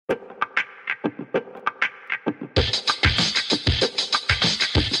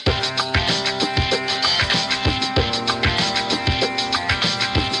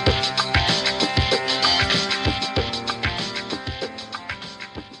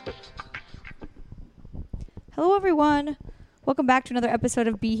Hello, everyone. Welcome back to another episode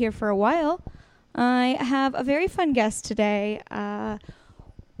of Be Here for a While. I have a very fun guest today.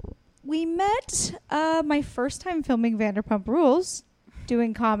 We met my first time filming Vanderpump Rules,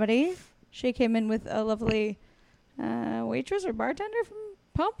 doing comedy. Shay came in with a lovely waitress or bartender from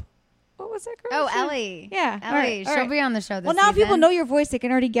Pump. What was that girl? Oh, Ellie. Yeah. Ellie. She'll be on the show this season. Well, now people know your voice. They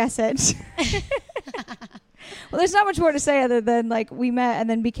can already guess it. Well, there's not much more to say other than, like, we met and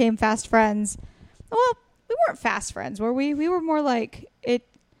then became fast friends. Well, we weren't fast friends, were we? We were more like it.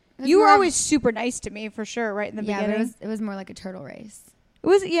 You were always super nice to me, for sure, right in the beginning. Yeah, it was more like a turtle race. It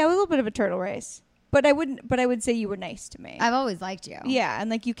was a little bit of a turtle race. But I would say you were nice to me. I've always liked you. Yeah, and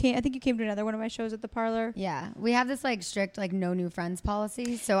like I think you came to another one of my shows at the parlor. Yeah, we have this like strict like no new friends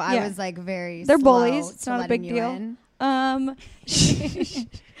policy, so I was like very. They're slow bullies. It's not a big deal. In.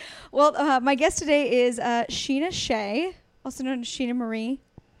 Well, my guest today is Scheana Shay, also known as Scheana Marie,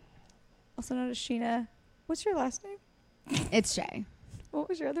 also known as Scheana. What's your last name? It's Shay. What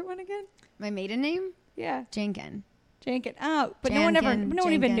was your other one again? My maiden name? Yeah, Jenkins. Jenkins. Oh, but no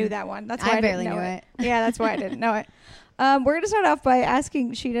one even knew that one. That's why I barely didn't know knew it. Yeah, that's why I didn't know it. We're going to start off by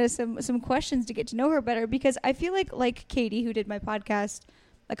asking Scheana some questions to get to know her better, because I feel like Katie, who did my podcast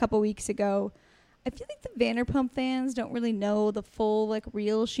a couple weeks ago, I feel like the Vanderpump fans don't really know the full, like,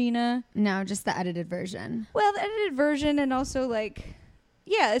 real Scheana. No, just the edited version. Well, the edited version, and also, like,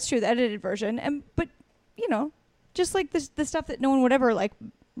 yeah, it's true, the edited version. But, you know, just, like, the stuff that no one would ever, like,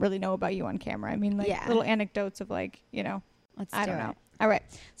 really know about you on camera. I mean, like, little anecdotes of, like, you know. I don't know. All right.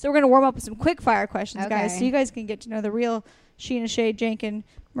 So we're going to warm up with some quick fire questions, guys, so you guys can get to know the real Scheana Shay, Jenkins,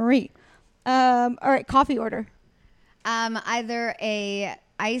 Marie. All right, coffee order. Either a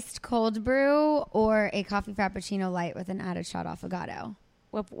iced cold brew or a coffee frappuccino light with an added shot affogato.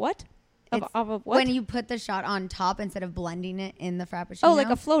 Of what? Of what? When you put the shot on top instead of blending it in the frappuccino. Oh, like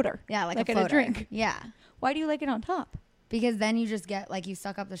a floater. Yeah, like a in floater. A drink. Yeah. Why do you like it on top? Because then you just get, like, you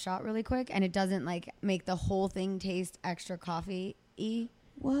suck up the shot really quick, and it doesn't, like, make the whole thing taste extra coffee-y.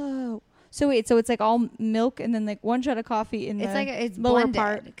 Whoa. So wait, so it's, like, all milk and then, like, one shot of coffee in the lower part? It's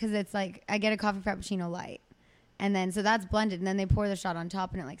blended, because it's, like, I get a coffee frappuccino light. And then, so that's blended, and then they pour the shot on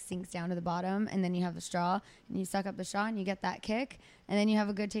top, and it, like, sinks down to the bottom, and then you have the straw, and you suck up the shot, and you get that kick, and then you have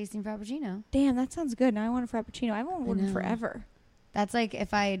a good-tasting frappuccino. Damn, that sounds good. Now I want a frappuccino. I haven't wanted one forever. That's, like,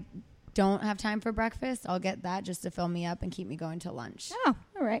 if I don't have time for breakfast, I'll get that just to fill me up and keep me going till lunch. Oh,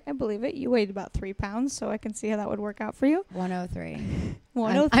 all right. I believe it. You weighed about 3 pounds, so I can see how that would work out for you. 103.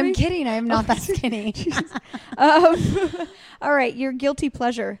 103? I'm kidding. I am not that skinny. All right. Your guilty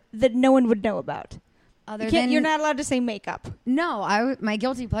pleasure that no one would know about. You're not allowed to say makeup. No, my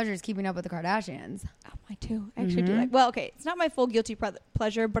guilty pleasure is keeping up with the Kardashians. Oh, mine too. I actually do like. Well, okay, it's not my full guilty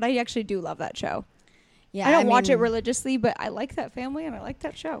pleasure, but I actually do love that show. Yeah, I don't watch it religiously, but I like that family and I like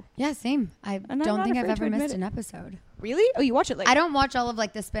that show. Yeah, same. I don't think I've ever missed an episode. Really? Oh, you watch it? Like, I don't watch all of,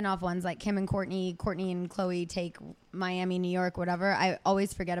 like, the spin-off ones, like Kim and Courtney and Chloe take Miami, New York, whatever. I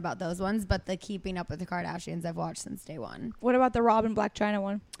always forget about those ones, but the Keeping Up with the Kardashians I've watched since day one. What about the Rob and Blac Chyna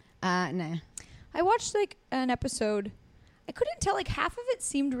one? Nah. I watched, like, an episode. I couldn't tell, like, half of it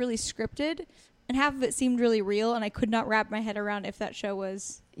seemed really scripted and half of it seemed really real, and I could not wrap my head around if that show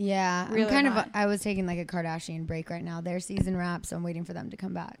was real or not. I was taking, like, a Kardashian break right now. Their season wraps, so I'm waiting for them to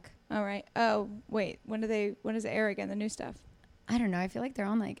come back. All right. Oh, wait. When does it air again, the new stuff? I don't know. I feel like they're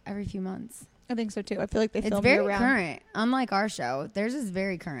on, like, every few months. I think so, too. I feel like they film year-round. It's very current. Unlike our show, theirs is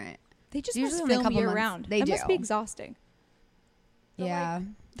very current. They just must film year-round. That must be exhausting. Yeah.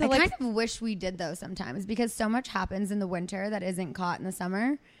 I kind of wish we did, though, sometimes, because so much happens in the winter that isn't caught in the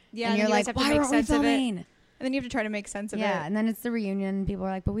summer. Yeah, and you're like, why aren't we filming? And then you have to try to make sense of it. Yeah, and then it's the reunion, and people are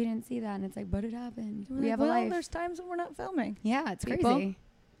like, but we didn't see that. And it's like, but it happened. We have a life. There's times when we're not filming. Yeah, it's crazy. All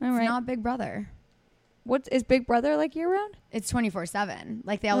right. It's not Big Brother. What is Big Brother like year-round? It's 24/7.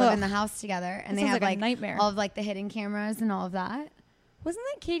 Like, they all live in the house together, and they have, like, a nightmare. All of, like, the hidden cameras and all of that. Wasn't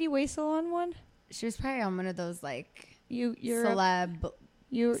that Katie Waisel on one? She was probably on one of those, like, you're celeb...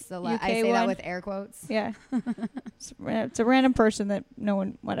 UK I say one? that with air quotes. Yeah. It's a random person that no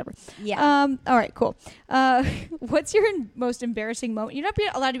one, whatever. Yeah. All right, cool. What's your most embarrassing moment? You're not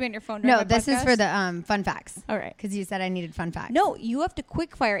allowed to be on your phone. No, this is for the fun facts. All right. Because you said I needed fun facts. No, you have to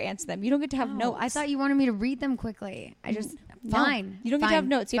quick fire answer them. You don't get to have notes. I thought you wanted me to read them quickly. Fine. You don't get to have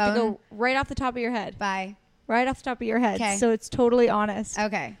notes. You have to go right off the top of your head. Bye. Right off the top of your head. Okay. So it's totally honest.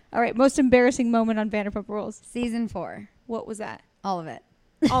 Okay. All right. Most embarrassing moment on Vanderpump Rules. Season 4. What was that? All of it.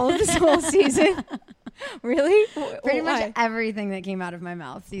 All of this whole season? Really? Pretty much everything that came out of my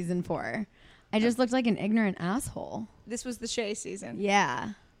mouth, season 4. I just looked like an ignorant asshole. This was the Shay season. Yeah.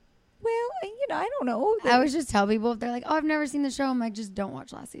 Well, I don't know. I always just tell people if they're like, "Oh, I've never seen the show," I'm like, "Just don't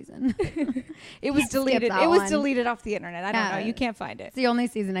watch last season." It was deleted. It was deleted off the internet. I don't know. You can't find it. It's the only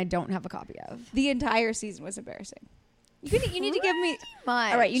season I don't have a copy of. The entire season was embarrassing. You need to give me.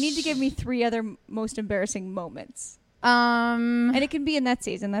 Much. All right, you need to give me 3 other most embarrassing moments. And it can be in that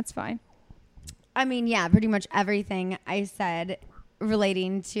season. That's fine. I mean, yeah, pretty much everything I said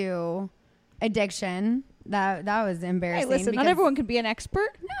relating to addiction. That was embarrassing. Hey, listen, not everyone can be an expert.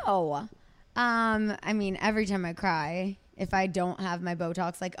 No. I mean, every time I cry, if I don't have my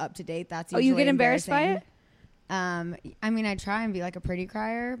Botox like up to date, that's usually you get embarrassed by it? I mean, I try and be like a pretty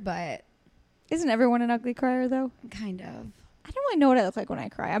crier, but isn't everyone an ugly crier though? Kind of. I don't really know what I look like when I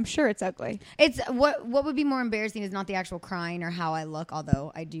cry. I'm sure it's ugly. It's what would be more embarrassing is not the actual crying or how I look,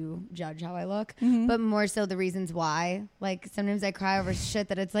 although I do judge how I look, but more so the reasons why. Like sometimes I cry over shit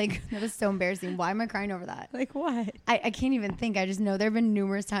that it's like, that was so embarrassing. Why am I crying over that? Like what? I can't even think. I just know there have been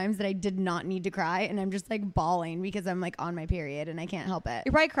numerous times that I did not need to cry and I'm just like bawling because I'm like on my period and I can't help it.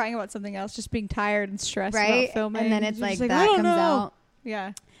 You're probably crying about something else, just being tired and stressed right? about filming. And then it's like that comes out.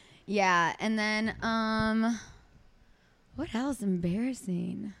 Yeah. Yeah. And then, what else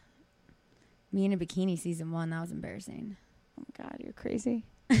embarrassing? Me in a bikini season 1. That was embarrassing. Oh my God, you're crazy.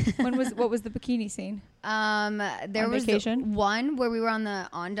 What was the bikini scene? There was one where we were on the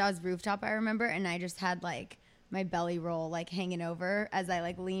Ondas rooftop, I remember, and I just had like my belly roll like hanging over as I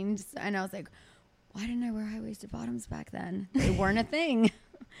like leaned, and I was like, why didn't I wear high-waisted bottoms back then? They weren't a thing.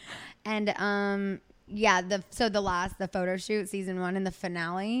 And yeah, the photo shoot, season 1 and the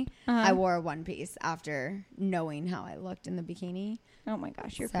finale, I wore a one piece after knowing how I looked in the bikini. Oh my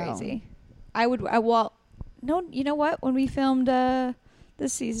gosh, you're crazy. No, you know what? When we filmed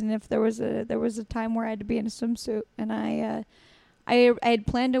this season, if there was a time where I had to be in a swimsuit, and I had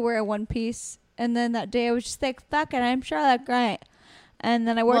planned to wear a one piece, and then that day I was just like, fuck it, I'm sure I look great. And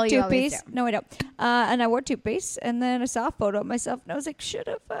then I wore 2-piece. No, I don't. And I wore 2-piece, and then I saw a photo of myself, and I was like, should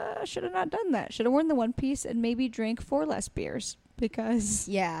have not done that. Should have worn the 1-piece and maybe drank 4 less beers, because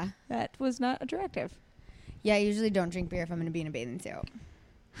that was not attractive. Yeah, I usually don't drink beer if I'm going to be in a bathing suit.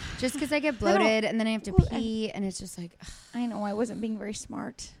 Just because I get bloated, and then I have to pee, and it's just like... Ugh. I know, I wasn't being very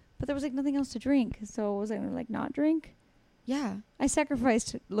smart. But there was like nothing else to drink, so was I going to like not drink? Yeah. I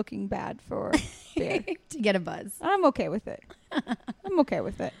sacrificed looking bad for beer. To get a buzz. I'm okay with it.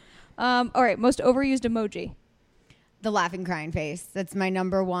 All right, most overused emoji. The laughing crying face. That's my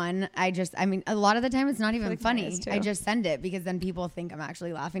number one. I mean, a lot of the time it's not even funny. I just send it because then people think I'm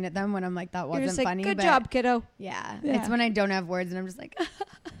actually laughing at them when I'm like, that wasn't funny. Good job, kiddo. Yeah. It's when I don't have words and I'm just like,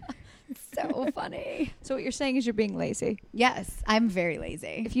 it's so funny. So what you're saying is you're being lazy. Yes, I'm very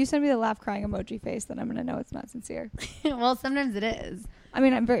lazy. If you send me the laugh crying emoji face, then I'm going to know it's not sincere. Well, sometimes it is. I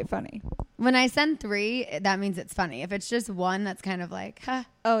mean, I'm very funny. When I send 3, that means it's funny. If it's just 1, that's kind of like, huh.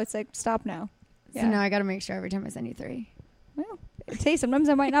 Oh, it's like, stop now. So now I got to make sure every time I send you 3. Well, sometimes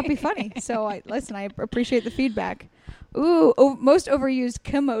I might not be funny. So I appreciate the feedback. Ooh, most overused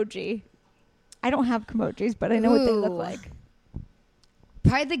Kimoji. I don't have Kimojis, but I know what they look like.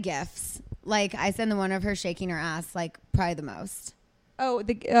 Probably the GIFs. Like I send the one of her shaking her ass, like probably the most. Oh,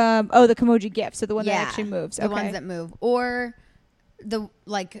 the Kimoji GIF. So the one that actually moves. The ones that move. Or the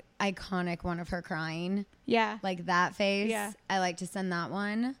like iconic one of her crying. Yeah. Like that face. Yeah. I like to send that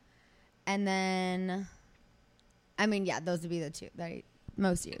one. And then, I mean, yeah, those would be the 2 that I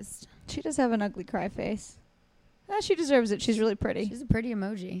most used. She does have an ugly cry face. She deserves it. She's really pretty. She's a pretty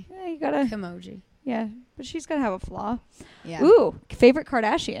emoji. Yeah, you gotta. Emoji. Yeah, but she's gotta have a flaw. Yeah. Ooh, favorite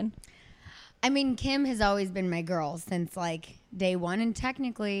Kardashian. I mean, Kim has always been my girl since like day 1. And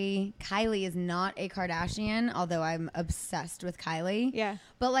technically, Kylie is not a Kardashian, although I'm obsessed with Kylie. Yeah.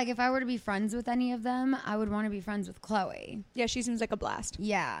 But like if I were to be friends with any of them, I would want to be friends with Khloe. Yeah, she seems like a blast.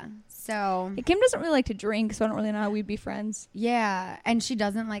 Yeah. So. Kim doesn't really like to drink, so I don't really know how we'd be friends. Yeah. And she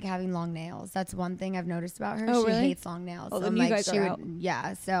doesn't like having long nails. That's one thing I've noticed about her. Oh, she really? hates long nails. Oh, so then you guys are out.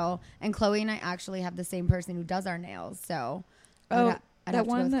 Yeah. So, and Khloe and I actually have the same person who does our nails. So. Oh, I'd have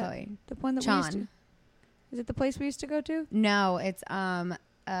to go with Khloe. The one that we used to. Is it the place we used to go to? No, it's on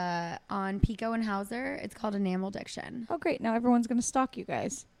Pico and Hauser. It's called Enamel Diction. Oh, great. Now everyone's going to stalk you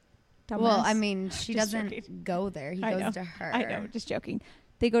guys. Dumbass. Well, I mean, she doesn't go there. He goes to her. I know. Just joking.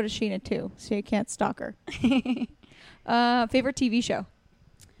 They go to Scheana, too, so you can't stalk her. Favorite TV show?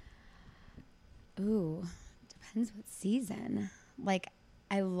 Ooh, depends what season. Like,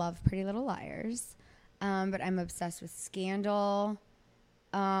 I love Pretty Little Liars, but I'm obsessed with Scandal.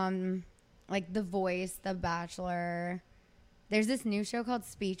 Like The Voice, The Bachelor, There's this new show called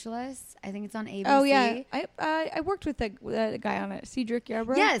Speechless. I think it's on ABC. Oh yeah, I worked with the guy on it, Cedric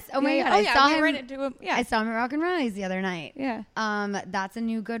Yarbrough. Yes. Oh my god. Oh, I saw him. Ran into him. Yeah. I saw him at Rock and Rise the other night. Yeah. That's a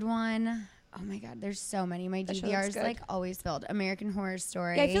new good one. Oh my god, there's so many. My DVR is like always filled. American Horror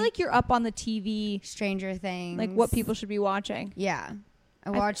Story. Yeah, I feel like you're up on the TV. Stranger Things. Like what people should be watching. Yeah. I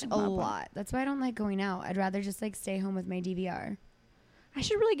watch a lot. That's why I don't like going out. I'd rather just like stay home with my DVR. I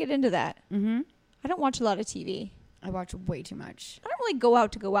should really get into that. Mm-hmm. I don't watch a lot of TV. I watch way too much. I don't really go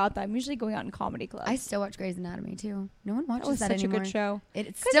out to go out, though. I'm usually going out in comedy clubs. I still watch Grey's Anatomy, too. No one watches that such anymore. a good show.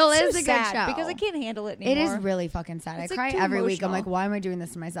 It still is a good show. Because I can't handle it anymore. It is really fucking sad. I cry every week. I'm like, why am I doing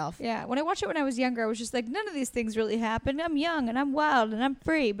this to myself? Yeah. When I watched it when I was younger, I was just like, none of these things really happen. I'm young and I'm wild and I'm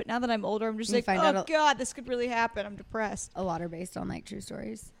free. But now that I'm older, I'm just like, oh, God, this could really happen. I'm depressed. A lot are based on, like, true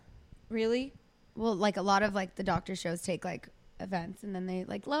stories. Really? Well, like, a lot of, like, the doctor shows take, like, events and then they,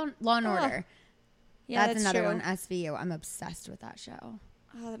 like, Law and Order. Yeah, that's another one. SVU. I'm obsessed with that show.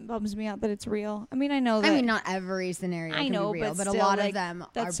 Oh, that bums me out that it's real. I mean, I know that. I mean, not every scenario can be real, but a lot of them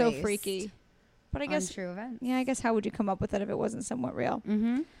are based so freaky. But I guess on true events. Yeah, I guess how would you come up with it if it wasn't somewhat real?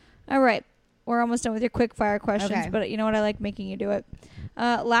 Mm-hmm. All right. We're almost done with your quick fire questions, but you know what? I like making you do it.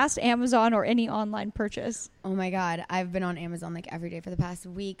 Last Amazon or any online purchase? Oh my God. I've been on Amazon like every day for the past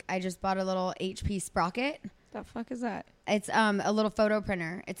week. I just bought a little HP Sprocket. The fuck is that? It's a little photo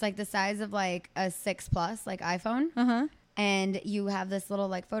printer. It's like the size of like a 6 Plus, like iPhone. Uh-huh. And you have this little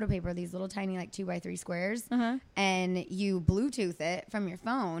like photo paper, these little tiny like 2x3 squares. Uh-huh. And you Bluetooth it from your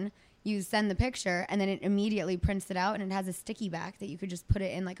phone. You send the picture and then it immediately prints it out, and it has a sticky back that you could just put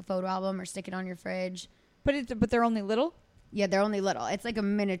it in like a photo album or stick it on your fridge. But they're only little? Yeah, they're only little. It's like a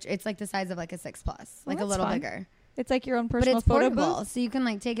miniature. It's like the size of like a 6 Plus, like a little bigger. It's like your own personal but it's photo portable, booth? so you can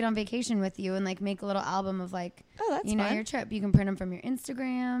like take it on vacation with you and like make a little album of like, fun. Your trip. You can print them from your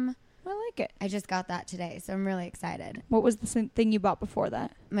Instagram. I like it. I just got that today, so I'm really excited. What was the thing you bought before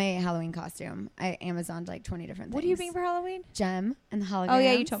that? My Halloween costume. I Amazoned like 20 different things. What are you being for Halloween? Gem and the hologram. Oh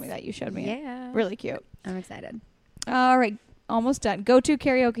yeah, you told me that. You showed me it. Yeah. Really cute. I'm excited. All right, almost done. Go-to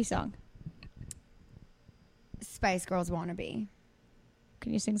karaoke song. Spice Girls Wannabe.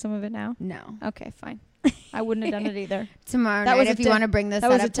 Can you sing some of it now? No. Okay, fine. I wouldn't have done it either. Tomorrow night, if you want to bring this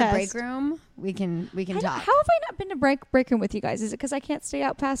up to break room, we can talk. How have I not been to break room with you guys? Is it because I can't stay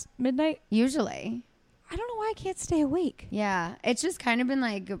out past midnight? Usually. I don't know why I can't stay awake. Yeah, it's just kind of been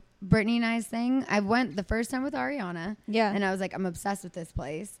like Brittany and I's thing. I went the first time with Ariana. Yeah. And I was like, I'm obsessed with this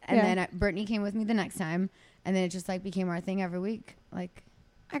place. And then Brittany came with me the next time. And then it just like became our thing every week. Like,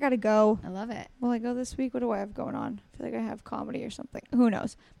 I gotta go. I love it. Will I go this week? What do I have going on? I feel like I have comedy or something. Who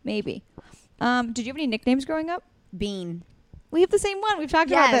knows? Maybe. Did you have any nicknames growing up? Bean. We have the same one. We've talked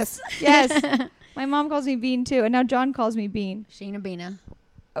about this. Yes. My mom calls me Bean too, and now John calls me Bean. Sheena Beana.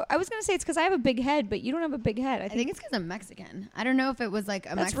 Oh, I was gonna say it's because I have a big head, but you don't have a big head. I think it's because I'm Mexican. I don't know if it was like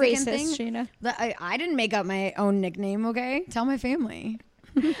a That's Mexican racist, thing. Sheena. I didn't make up my own nickname. Okay, tell my family.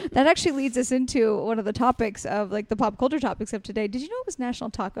 That actually leads us into one of the topics of like the pop culture topics of today. Did you know it was National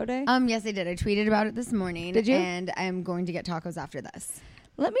Taco Day? Yes, I did. I tweeted about it this morning. Did you? And I'm going to get tacos after this.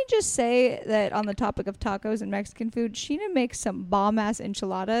 Let me just say that on the topic of tacos and Mexican food, Sheena makes some bomb-ass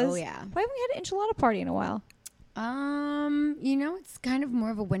enchiladas. Oh, yeah. Why haven't we had an enchilada party in a while? It's kind of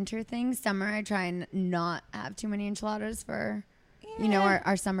more of a winter thing. Summer, I try and not have too many enchiladas for,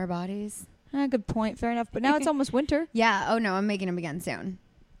 our summer bodies. Good point. Fair enough. But now it's almost winter. Yeah. Oh, no, I'm making them again soon.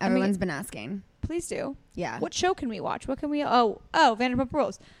 Everyone's been asking. Please do. Yeah. What show can we watch? What can we... Oh, Vanderpump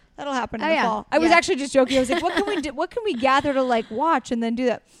Rules. That'll happen in the fall. I was actually just joking. I was like, what can we do? What can we gather to like watch and then do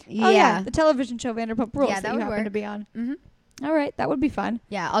that? Yeah. Oh yeah, the television show Vanderpump Rules that you happen work. to be on. Mm-hmm. All right, that would be fun.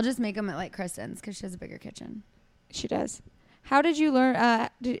 Yeah, I'll just make them at like Kristen's because she has a bigger kitchen. She does. How did you learn?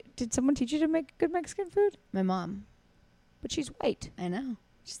 Did someone teach you to make good Mexican food? My mom. But she's white. I know.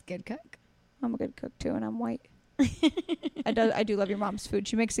 She's a good cook. I'm a good cook too, and I'm white. I do love your mom's food.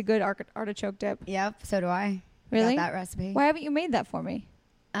 She makes a good artichoke dip. Yep, so do I. Really? Got that recipe. Why haven't you made that for me?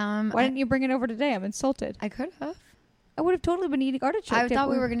 Why didn't you bring it over today? I'm insulted. I could have. I would have totally been eating artichoke dip. I thought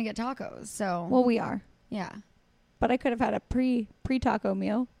we were going to get tacos, so. Well, we are. Yeah. But I could have had a pre-taco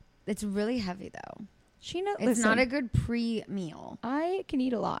meal. It's really heavy, though. Sheena, it's not a good pre-meal. I can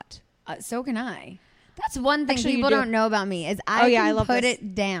eat a lot. So can I. That's one thing actually, people don't know about me is I can put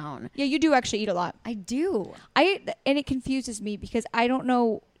it down. Yeah, you do actually eat a lot. I do. And it confuses me because I don't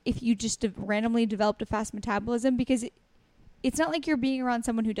know if you just randomly developed a fast metabolism because it's not like you're being around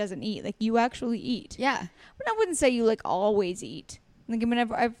someone who doesn't eat. Like you actually eat. Yeah. But I wouldn't say you like always eat. Like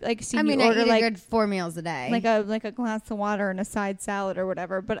whenever I've like seen you order I eat like a good 4 meals a day. like a glass of water and a side salad or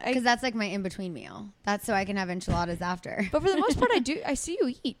whatever. But because that's like my in between meal. That's so I can have enchiladas after. But for the most part, I see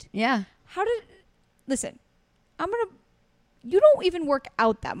you eat. Yeah. Listen, I'm gonna you don't even work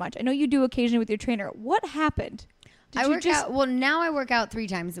out that much. I know you do occasionally with your trainer. What happened? I work out. Well, now I work out 3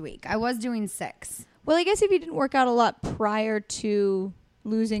 times a week. I was doing 6. Well, I guess if you didn't work out a lot prior to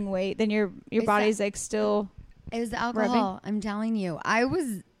losing weight, then your body's like still. It was the alcohol. Revving. I'm telling you, I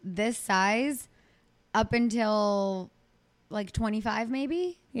was this size up until like 25,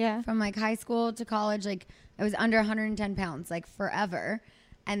 maybe. Yeah. From like high school to college, like I was under 110 pounds, like forever.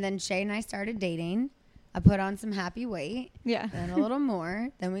 And then Shay and I started dating. I put on some happy weight. Yeah. Then a little more.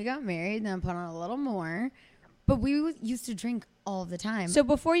 Then we got married. Then I put on a little more. But we used to drink all the time. So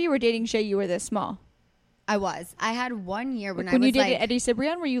before you were dating Shay, you were this small? I was. I had 1 year when you dated Eddie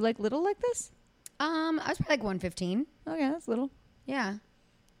Cibrian, were you like little like this? I was probably like 115. Oh, yeah, that's little. Yeah.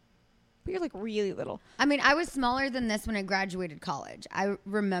 But you're like really little. I mean, I was smaller than this when I graduated college. I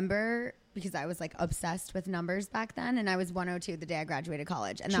remember because I was like obsessed with numbers back then, and I was 102 the day I graduated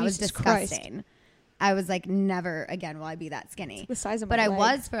college, and that was disgusting. Christ. I was like, never again will I be that skinny. It's the size of my leg. But I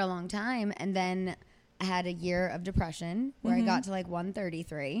was for a long time, and then I had a year of depression where I got to like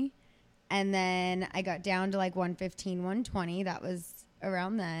 133, and then I got down to like 115, 120. That was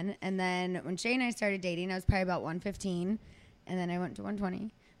around then. And then when Shay and I started dating, I was probably about 115, and then I went to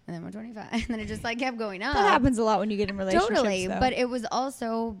 120. And then 125. And then it just like kept going up. That happens a lot when you get in relationships. Totally. Though. But it was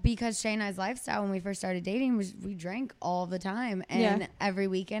also because Shay and I's lifestyle when we first started dating was we drank all the time. And every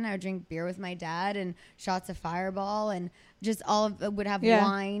weekend I would drink beer with my dad and shots of Fireball and just would have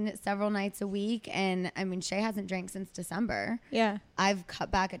wine several nights a week. And I mean, Shay hasn't drank since December. Yeah. I've cut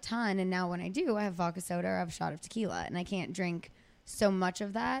back a ton. And now when I do, I have vodka soda or I have a shot of tequila. And I can't drink so much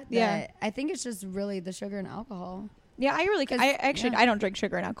of that. I think it's just really the sugar and alcohol. Yeah, I don't drink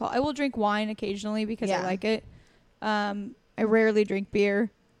sugar and alcohol. I will drink wine occasionally because I like it. I rarely drink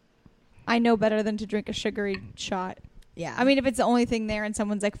beer. I know better than to drink a sugary shot. Yeah. I mean, if it's the only thing there and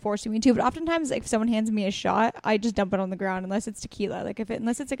someone's like forcing me to, but oftentimes like, if someone hands me a shot, I just dump it on the ground unless it's tequila. Like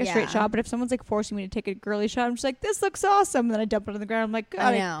unless it's like a straight shot, but if someone's like forcing me to take a girly shot, I'm just like, this looks awesome. And then I dump it on the ground. I'm like,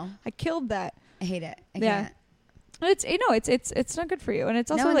 God, I know. I killed that. I hate it. I can't. It's not good for you. And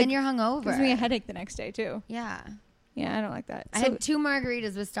it's also and like, then you're hungover. Gives me a headache the next day too. Yeah. Yeah, I don't like that. I had 2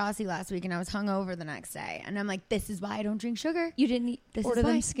 margaritas with Stassi last week, and I was hungover the next day. And I'm like, this is why I don't drink sugar. You didn't order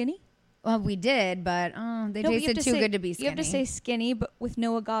them skinny? Well, we did, but they tasted too good to be skinny. You have to say skinny, but with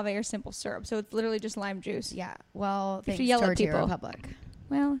no agave or simple syrup. So it's literally just lime juice. Yeah. Well, thanks, Tortilla Republic.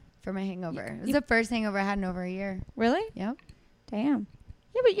 Well, for my hangover. It was the first hangover I had in over a year. Really? Yep. Damn.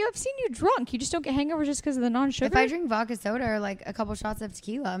 Yeah, but I've seen you drunk. You just don't get hangovers just because of the non-sugar? If I drink vodka soda or like a couple shots of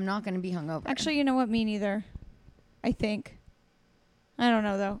tequila, I'm not going to be hungover. Actually, you know what? Me neither. I think. I don't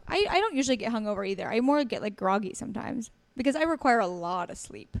know, though. I don't usually get hungover either. I more get, like, groggy sometimes. Because I require a lot of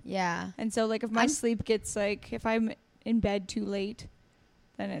sleep. Yeah. And so, like, if my sleep gets, like, if I'm in bed too late,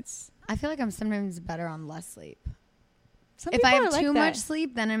 then it's... I feel like I'm sometimes better on less sleep. If I have too much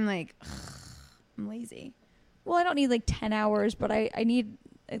sleep, then I'm like, I'm lazy. Well, I don't need, like, 10 hours, but I need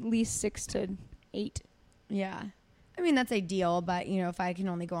at least 6 to 8. Yeah. I mean, that's ideal, but, if I can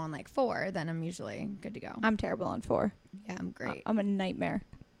only go on, like, 4, then I'm usually good to go. I'm terrible on 4. Yeah, I'm great. I'm a nightmare.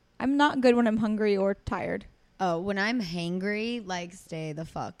 I'm not good when I'm hungry or tired. Oh, when I'm hangry, like, stay the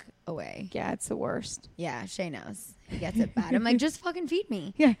fuck away. Yeah, it's the worst. Yeah, Shay knows. He gets it bad. I'm like, just fucking feed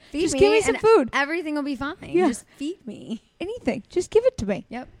me. Yeah, just give me some food. Everything will be fine. Yeah. Just feed me. Anything. Just give it to me.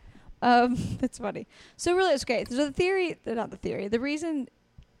 Yep. That's funny. So really, it's okay. So the reason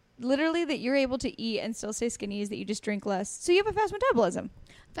literally that you're able to eat and still stay skinny is that you just drink less. So you have a fast metabolism.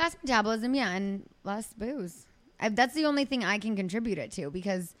 Fast metabolism, yeah, and less booze. That's the only thing I can contribute it to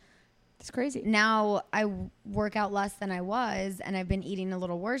because it's crazy. Now I work out less than I was, and I've been eating a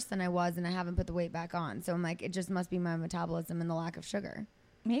little worse than I was, and I haven't put the weight back on. So I'm like, it just must be my metabolism and the lack of sugar.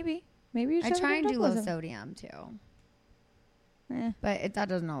 Maybe you I try and do low sodium too. But that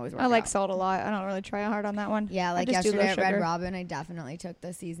doesn't always work. I like salt a lot. I don't really try hard on that one. Yeah, like yesterday at Red Robin, I definitely took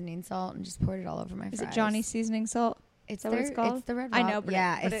the seasoning salt and just poured it all over my fries. Is it Johnny's seasoning salt? Is that what it's called? It's the Red Robin. I know, but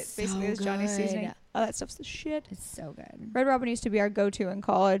it basically is Johnny's seasoning. Oh, that stuff's the shit. It's so good. Red Robin used to be our go-to in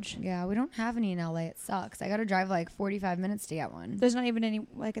college. Yeah, we don't have any in LA. It sucks. I got to drive like 45 minutes to get one. There's not even any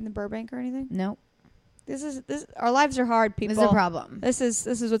like in the Burbank or anything? Nope. This our lives are hard, people. This is a problem. This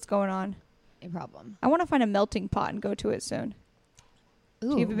is what's going on. A problem. I want to find a melting pot and go to it soon. Ooh.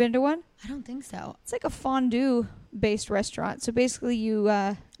 Have you ever been to one? I don't think so. It's like a fondue-based restaurant. So basically you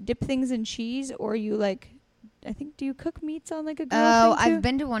dip things in cheese or you do you cook meats on like a grill thing too? I've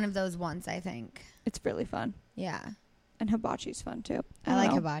been to one of those once, I think. It's really fun. Yeah. And hibachi's fun too. I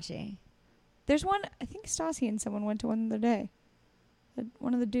like hibachi. There's one, I think Stassi and someone went to one the other day.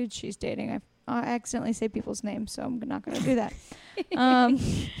 One of the dudes she's dating. I accidentally say people's names, so I'm not going to do that.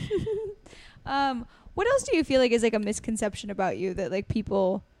 What else do you feel like is like a misconception about you that like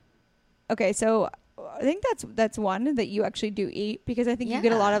people? Okay, so I think that's one that you actually do eat, because I think you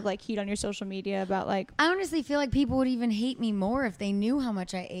get a lot of like heat on your social media about like. I honestly feel like people would even hate me more if they knew how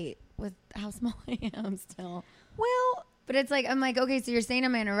much I ate with how small I am still. Well, but it's like, I'm like, okay, so you're saying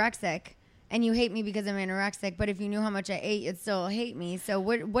I'm anorexic and you hate me because I'm anorexic, but if you knew how much I ate, you'd still hate me. So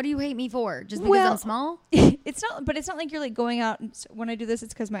what do you hate me for? Just because I'm small? It's not, but it's not like you're like going out and when I do this,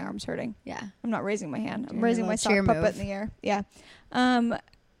 it's because my arm's hurting. Yeah. I'm not raising my hand. I'm raising my sock puppet in the air. Yeah.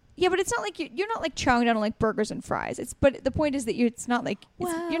 Yeah, but it's not like you're not like chowing down on like burgers and fries. But the point is that it's not like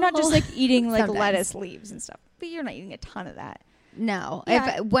you're not just like eating like lettuce leaves and stuff. But you're not eating a ton of that. No.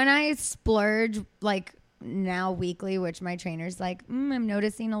 Yeah. When I splurge like now weekly, which my trainer's like, I'm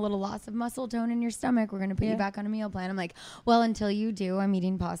noticing a little loss of muscle tone in your stomach. We're going to put you back on a meal plan. I'm like, well, until you do, I'm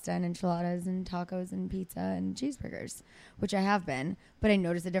eating pasta and enchiladas and tacos and pizza and cheeseburgers, which I have been. But I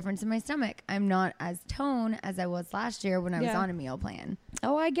notice a difference in my stomach. I'm not as toned as I was last year when I was on a meal plan.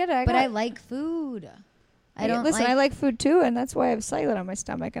 Oh, I get it. But I like food. I like food too, and that's why I have cellulite on my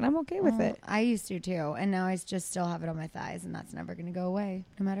stomach, and I'm okay with it. I used to too, and now I just still have it on my thighs, and that's never going to go away.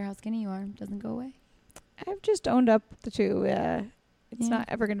 No matter how skinny you are, it doesn't go away. I've just owned up to it's not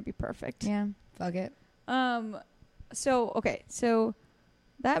ever going to be perfect. Yeah, fuck it. So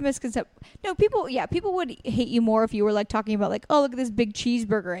that misconception. No, people would hate you more if you were like talking about like, oh, look at this big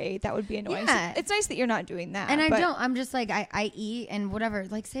cheeseburger I ate. That would be annoying. Yeah. So it's nice that you're not doing that. And I don't. I'm just like, I eat and whatever.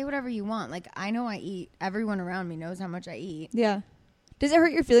 Like, say whatever you want. Like, I know I eat. Everyone around me knows how much I eat. Yeah. Does it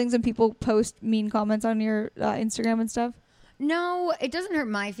hurt your feelings when people post mean comments on your Instagram and stuff? No, it doesn't hurt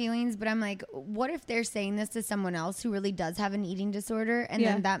my feelings, but I'm like, what if they're saying this to someone else who really does have an eating disorder, and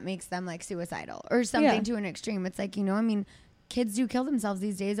then that makes them like suicidal or something to an extreme? It's like, I mean, kids do kill themselves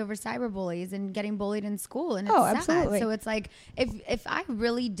these days over cyberbullies and getting bullied in school, and it's sad. Absolutely. So it's like, if I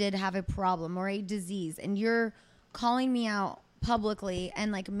really did have a problem or a disease, and you're calling me out publicly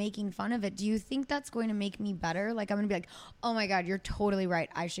and like making fun of it, do you think that's going to make me better? Like, I'm gonna be like, oh my God, you're totally right,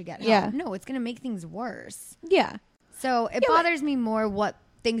 I should get help. No, it's gonna make things worse. Yeah. So it bothers me more what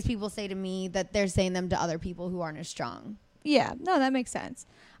things people say to me that they're saying them to other people who aren't as strong. Yeah, no, that makes sense.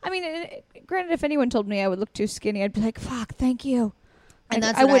 I mean, granted, if anyone told me I would look too skinny, I'd be like, fuck, thank you. And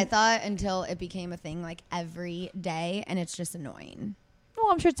that's what I thought until it became a thing like every day, and it's just annoying.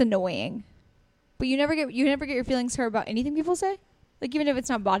 Well, I'm sure it's annoying. But you never get your feelings hurt about anything people say? Like, even if it's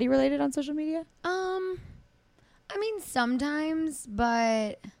not body related on social media? I mean, sometimes,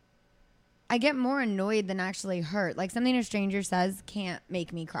 but I get more annoyed than actually hurt. Like, something a stranger says can't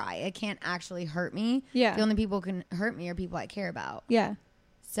make me cry. It can't actually hurt me. Yeah. The only people who can hurt me are people I care about. Yeah.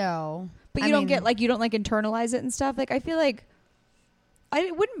 So. But you don't internalize it and stuff. Like, I feel like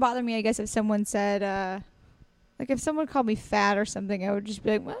it wouldn't bother me, I guess, if someone said, like, if someone called me fat or something, I would just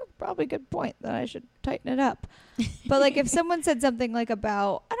be like, well, probably a good point. Then I should tighten it up. But, like, if someone said something, like,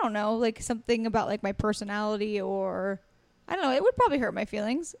 about, I don't know, like, something about, like, my personality or, I don't know, it would probably hurt my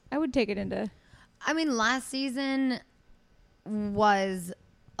feelings. I would take it into... I mean, last season was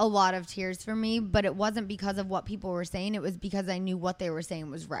a lot of tears for me, but it wasn't because of what people were saying. It was because I knew what they were saying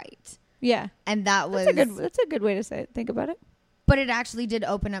was right. Yeah. And that's a good way to think about it. But it actually did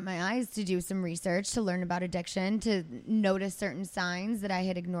open up my eyes to do some research, to learn about addiction, to notice certain signs that I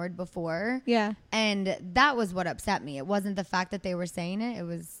had ignored before. Yeah. And that was what upset me. It wasn't the fact that they were saying it. It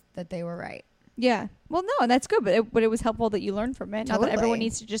was that they were right. Yeah. Well, no, that's good. But it was helpful that you learned from it. Totally. Not that everyone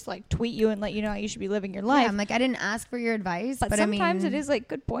needs to just like tweet you and let you know how you should be living your life. Yeah, I'm like, I didn't ask for your advice. But sometimes it is like,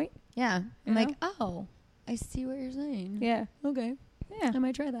 good point. Yeah. I'm like, oh, I see what you're saying. Yeah. Okay. Yeah. I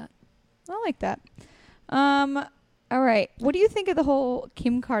might try that. I like that. All right. What do you think of the whole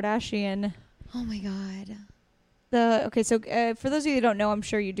Kim Kardashian? Oh, my God. So for those of you who don't know, I'm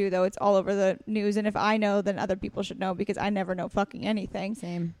sure you do, though. It's all over the news. And if I know, then other people should know because I never know fucking anything.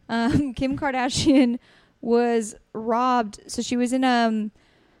 Same. Kim Kardashian was robbed. So she was in an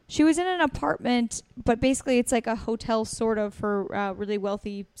apartment, but basically it's like a hotel sort of for really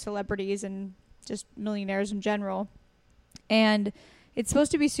wealthy celebrities and just millionaires in general. And it's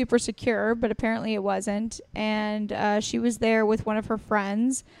supposed to be super secure, but apparently it wasn't. And she was there with one of her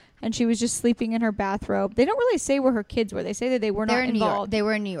friends, and she was just sleeping in her bathrobe. They don't really say where her kids were. They say that they were not involved. They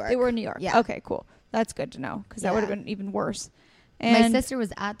were in New York. They were in New York. Yeah. Okay, cool. That's good to know because that would have been even worse. And my sister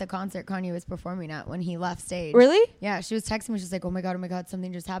was at the concert Kanye was performing at when he left stage. Really? Yeah. She was texting me. She's like, oh my God,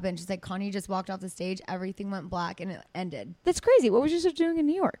 something just happened. She's like, Kanye just walked off the stage. Everything went black and it ended. That's crazy. What was your sister doing in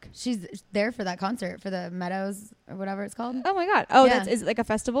New York? She's there for that concert for the Meadows or whatever it's called. Oh my God. Oh, yeah. Is it like a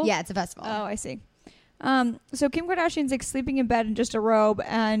festival? Yeah, it's a festival. Oh, I see. So Kim Kardashian's like sleeping in bed in just a robe,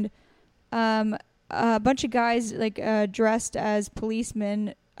 and a bunch of guys like dressed as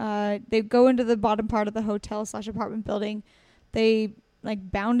policemen they go into the bottom part of the hotel / apartment building. They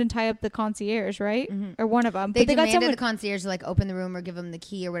like bound and tie up the concierge, right? Or one of them. They demanded the concierge to like open the room or give them the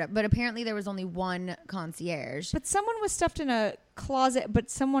key or whatever. But apparently there was only one concierge. But someone was stuffed in a closet,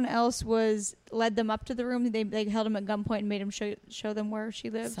 but someone else led them up to the room. They held him at gunpoint and made him show them where she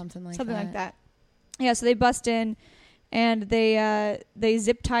lived. Something like that. Yeah, so they bust in and they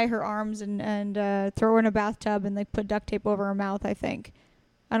zip tie her arms and throw her in a bathtub and like put duct tape over her mouth, I think.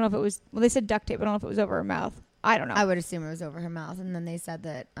 I don't know if it was, well, they said duct tape. I don't know if it was over her mouth. I don't know. I would assume it was over her mouth. And then they said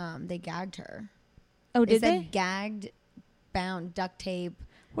that they gagged her. Oh, did they? Gagged, bound, duct tape.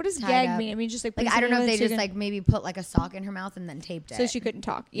 What does gag mean? I mean, just like I don't know if they just like maybe put like a sock in her mouth and then taped it. So she couldn't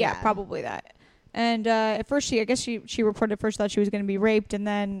talk. Yeah. Probably that. And at first she reported first thought she was going to be raped. And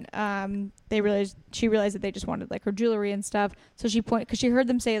then she realized that they just wanted like her jewelry and stuff. So because she heard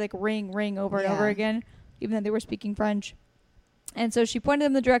them say like ring, ring over and over again, even though they were speaking French. And so she pointed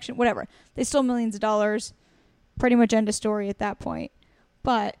them in the direction, whatever. They stole millions of dollars. Pretty much end of story at that point.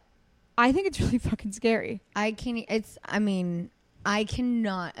 But I think it's really fucking scary. I cannot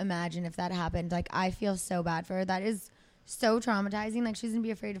imagine if that happened. Like, I feel so bad for her. That is so traumatizing. Like, she's gonna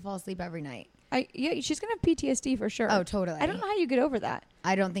be afraid to fall asleep every night. She's gonna have PTSD for sure. Oh, totally. I don't know how you get over that.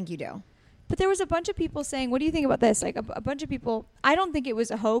 I don't think you do. But there was a bunch of people saying, what do you think about this? Like a bunch of people, I don't think it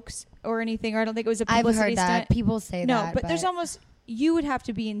was a hoax or anything, or I don't think it was a publicity stunt. I've heard that. People say that. No, but there's almost, you would have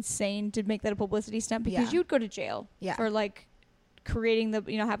to be insane to make that a publicity stunt because you'd go to jail for like creating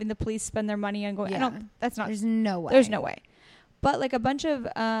having the police spend their money on going. There's no way. There's no way. But like a bunch of,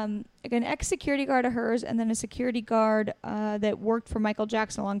 like an ex-security guard of hers and then a security guard that worked for Michael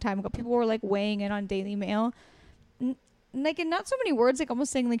Jackson a long time ago. People were like weighing in on Daily Mail. Like in not so many words, like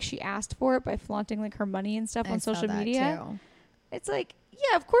almost saying like she asked for it by flaunting like her money and stuff on social media. Too. It's like,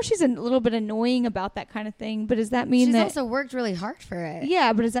 yeah, of course she's a little bit annoying about that kind of thing, but does that mean she's also worked really hard for it?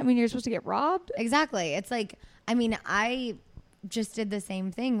 Yeah, but does that mean you're supposed to get robbed? Exactly. It's like, I mean, I just did the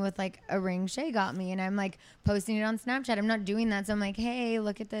same thing with like a ring Shay got me, and I'm like posting it on Snapchat. I'm not doing that, so I'm like, hey,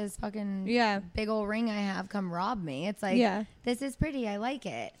 look at this fucking big old ring I have. Come rob me. It's like, this is pretty. I like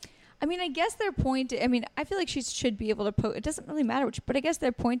it. I mean, I guess their point, I mean, I feel like she should be able to it doesn't really matter which, but I guess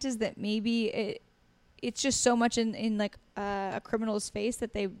their point is that maybe it's just so much in like a criminal's face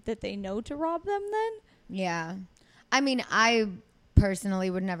that they know to rob them then. Yeah. I mean, I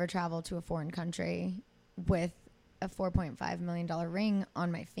personally would never travel to a foreign country with a $4.5 million ring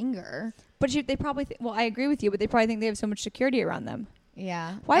on my finger. But they probably, well, I agree with you, but they probably think they have so much security around them.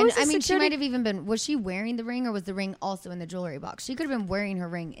 Yeah. Why was she might have even been, was she wearing the ring or was the ring also in the jewelry box? She could have been wearing her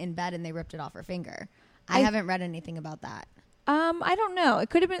ring in bed and they ripped it off her finger. I haven't read anything about that. I don't know. It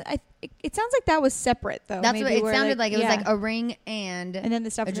could have been, it sounds like that was separate though. That's what it sounded like. It was like a ring and then the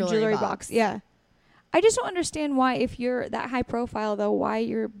stuff in the jewelry box. Yeah. I just don't understand why, if you're that high profile though, why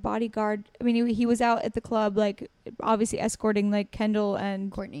your bodyguard, I mean, he was out at the club, like obviously escorting like Kendall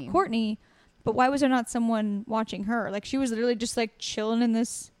and Courtney. But why was there not someone watching her? Like, she was literally just, like, chilling in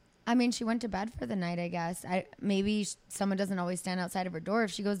this. I mean, she went to bed for the night, I guess. Maybe someone doesn't always stand outside of her door.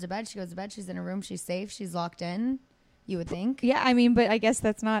 If she goes to bed, she goes to bed. She's in her room. She's safe. She's locked in, you would think. Yeah, I mean, but I guess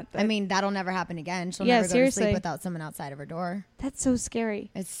that's not. I mean, that'll never happen again. She'll never go to sleep without someone outside of her door. That's so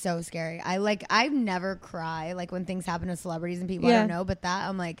scary. It's so scary. I never cry, like, when things happen to celebrities and people I don't know. But that,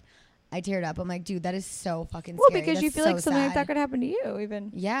 I'm like, I teared up. I'm like, dude, that is so fucking scary. Well, because you feel like something like that could happen to you even.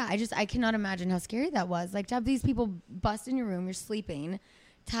 Yeah, I cannot imagine how scary that was. Like, to have these people bust in your room, you're sleeping,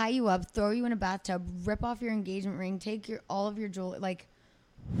 tie you up, throw you in a bathtub, rip off your engagement ring, take all of your jewelry, like.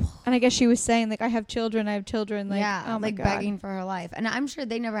 And I guess she was saying, like, I have children. Like, yeah, oh my like God. Begging for her life. And I'm sure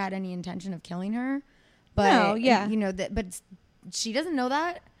they never had any intention of killing her. But, you know, but she doesn't know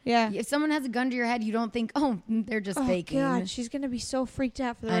that. Yeah. If someone has a gun to your head, you don't think, oh, they're just faking. Oh, God. She's going to be so freaked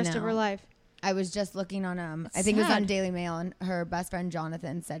out for the rest of her life. I was just looking on, I think it was on Daily Mail, and her best friend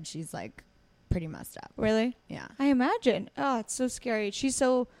Jonathan said she's, like, pretty messed up. Really? Yeah. I imagine. Oh, it's so scary. She's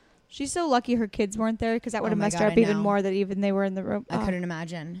so lucky her kids weren't there, because that would have messed her up even more that even they were in the room. I couldn't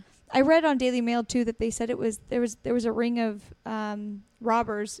imagine. I read on Daily Mail, too, that they said there was a ring of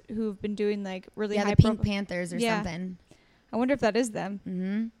robbers who've been doing, like, really high... Yeah, the Pink Panthers or something. I wonder if that is them.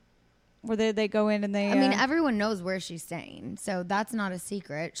 Mm-hmm. Where they go in and they... I mean, everyone knows where she's staying, so that's not a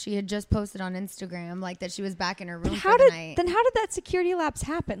secret. She had just posted on Instagram, like, that she was back in her room for the night. Then how did that security lapse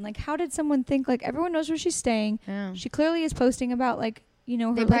happen? Like, how did someone think, like, everyone knows where she's staying? Yeah. She clearly is posting about, like, you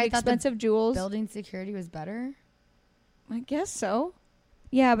know, her like, expensive jewels. Building security was better? I guess so.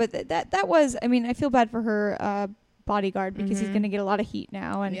 Yeah, but that was... I mean, I feel bad for her bodyguard because he's going to get a lot of heat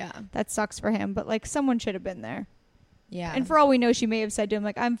now, and that sucks for him. But, like, someone should have been there. Yeah. And for all we know, she may have said to him,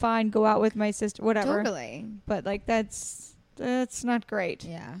 like, I'm fine, go out with my sister, whatever. Totally. But, like, that's That's not great.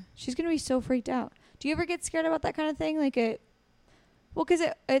 Yeah. She's going to be so freaked out. Do you ever get scared about that kind of thing? Like well, because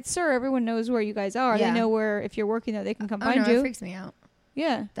it's SUR, everyone knows where you guys are. Yeah. They know where, if you're working there, they can come find you. It freaks me out.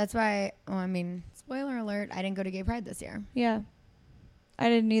 Yeah. That's why, spoiler alert, I didn't go to Gay Pride this year. Yeah. I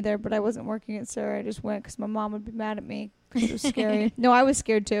didn't either, but I wasn't working at SUR. I just went because my mom would be mad at me because it was scary. No, I was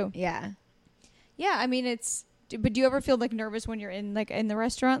scared too. Yeah. Yeah, I mean, but do you ever feel like nervous when you're in the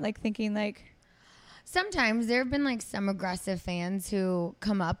restaurant, like thinking like... Sometimes there have been like some aggressive fans who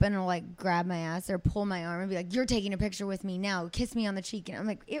come up and will like grab my ass or pull my arm and be like, "You're taking a picture with me now. Kiss me on the cheek." And I'm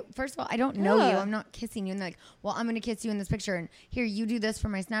like, first of all, I don't know you. I'm not kissing you. And they're like, "Well, I'm going to kiss you in this picture. And here, you do this for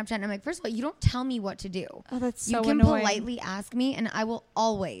my Snapchat." And I'm like, first of all, you don't tell me what to do. Oh, that's so annoying. You can politely ask me and I will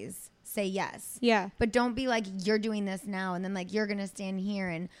always say yes. Yeah. But don't be like, "You're doing this now." And then like, "You're going to stand here."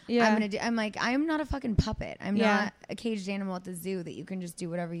 And I'm like, I am not a fucking puppet. I'm not a caged animal at the zoo that you can just do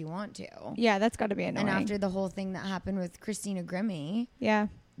whatever you want to. Yeah, that's got to be annoying. And after the whole thing that happened with Christina Grimmie,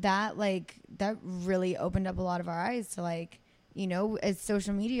 that really opened up a lot of our eyes to like, you know, as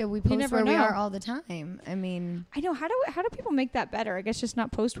social media, we post where we are all the time. I mean, I know. How do people make that better? I guess just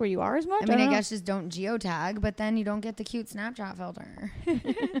not post where you are as much. I guess just don't geotag, but then you don't get the cute Snapchat filter.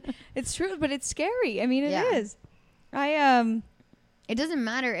 It's true, but it's scary. I mean, it is. It doesn't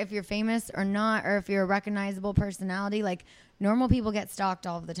matter if you're famous or not, or if you're a recognizable personality. Like, normal people get stalked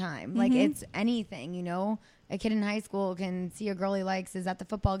all of the time. Mm-hmm. Like, it's anything, you know? A kid in high school can see a girl he likes is at the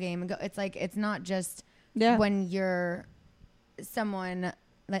football game and go. It's like, it's not just when you're someone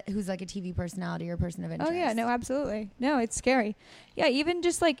who's like a TV personality or a person of interest. Oh yeah, no, absolutely. No, it's scary. Yeah, even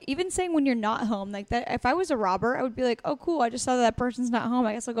just like, even saying when you're not home, like that, if I was a robber, I would be like, "Oh cool, I just saw that person's not home.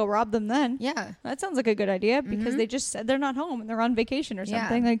 I guess I'll go rob them then." Yeah. That sounds like a good idea because they just said they're not home and they're on vacation or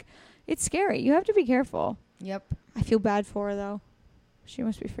something. Like, it's scary. You have to be careful. Yep. I feel bad for her though. She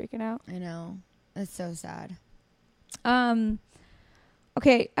must be freaking out. I know. It's so sad.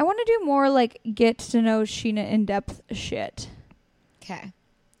 Okay, I want to do more like get to know Scheana in depth shit. Okay.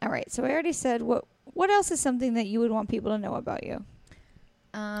 All right. So I already said what else is something that you would want people to know about you?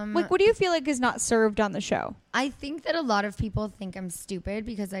 Like, what do you feel like is not served on the show? I think that a lot of people think I'm stupid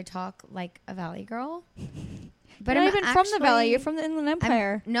because I talk like a Valley girl. But I'm not even from the Valley. You're from the Inland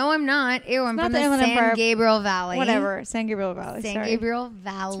Empire. I'm not. Ew, I'm from the San Gabriel Valley. Whatever. San Gabriel Valley. Gabriel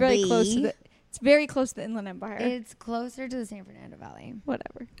Valley. It's very close to it's very close to the Inland Empire. It's closer to the San Fernando Valley.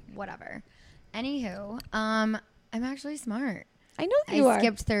 Whatever. Anywho, I'm actually smart. I know that you are. I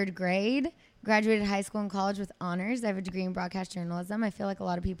skipped 3rd grade, graduated high school and college with honors. I have a degree in broadcast journalism. I feel like a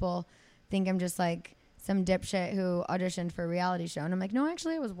lot of people think I'm just like some dipshit who auditioned for a reality show. And I'm like, no,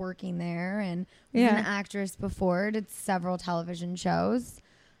 actually I was working there and was an actress before. Did several television shows.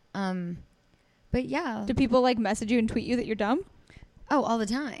 But yeah. Do people like message you and tweet you that you're dumb? Oh, all the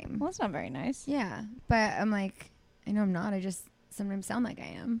time. Well, that's not very nice. Yeah. But I'm like, I know I'm not. I just sometimes sound like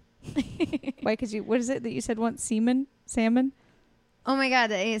I am. Why? Because what is it that you said once? Salmon? Oh my God,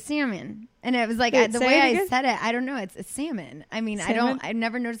 it's salmon. And it was like, the way I said it, I don't know. It's salmon. I mean, salmon? I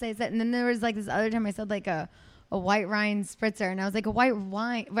never noticed I said, and then there was like this other time I said like a white wine spritzer and I was like a white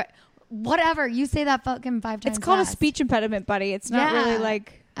wine, but whatever. You say that fucking 5 times. It's called a speech impediment, buddy. It's not really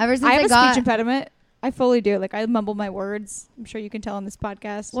like, ever since I have a speech impediment. I fully do. Like, I mumble my words. I'm sure you can tell on this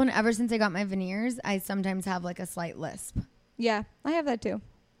podcast. Well, and ever since I got my veneers, I sometimes have like a slight lisp. Yeah, I have that too.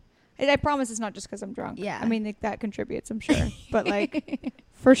 I promise it's not just because I'm drunk. Yeah. I mean, like, that contributes, I'm sure. But, like,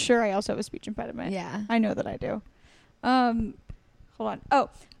 for sure, I also have a speech impediment. Yeah. I know that I do. Hold on. Oh,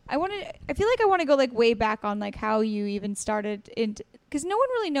 I feel like I want to go, like, way back on, like, how you even started into... Because no one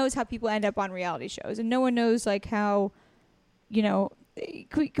really knows how people end up on reality shows. And no one knows, like, how, you know...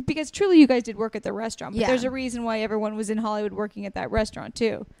 Because truly you guys did work at the restaurant. But there's a reason why everyone was in Hollywood working at that restaurant,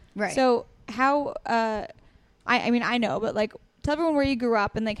 too. Right. So, how... I mean, I know, but, like... Tell everyone where you grew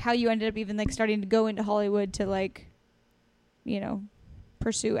up and like how you ended up even like starting to go into Hollywood to like, you know,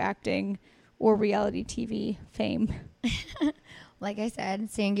 pursue acting or reality TV fame. Like I said,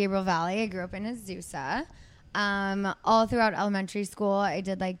 San Gabriel Valley. I grew up in Azusa. All throughout elementary school, I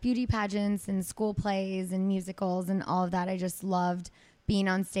did like beauty pageants and school plays and musicals and all of that. I just loved being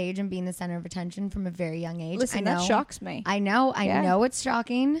on stage and being the center of attention from a very young age. Listen, that shocks me. I know it's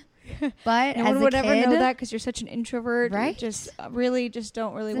shocking. But no one would ever know that because you're such an introvert. Right? You just really just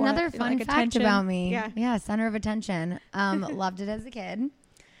don't really want another fun fact attention. about me. Yeah, center of attention. Loved it as a kid.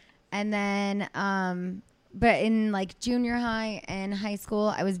 And then but in like junior high and high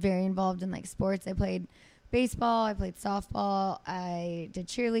school, I was very involved in like sports. I played baseball, I played softball, I did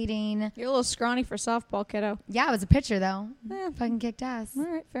cheerleading. You're a little scrawny for softball, kiddo. Yeah, I was a pitcher though. Yeah, fucking kicked ass. All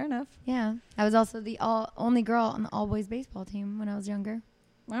right, fair enough. Yeah. I was also the only girl on the all boys baseball team when I was younger.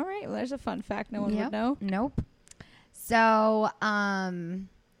 All right. Well, there's a fun fact no one would know. Nope. So,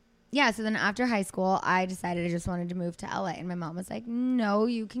 yeah, so then after high school, I decided I just wanted to move to LA. And my mom was like, no,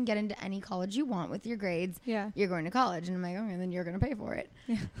 you can get into any college you want with your grades. Yeah. You're going to college. And I'm like, okay, then you're going to pay for it.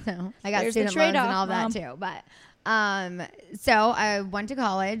 Yeah. So I got There's student loans and all Mom. that too. But so I went to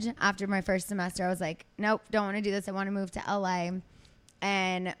college. After my first semester, I was like, nope, don't want to do this. I want to move to LA.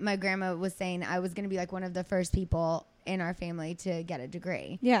 And my grandma was saying I was going to be like one of the first people in our family to get a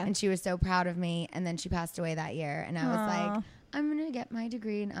degree. Yeah. And she was so proud of me. And then she passed away that year. And I was like, I'm going to get my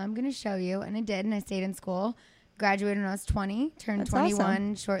degree and I'm going to show you. And I did. And I stayed in school. Graduated when I was 20. Turned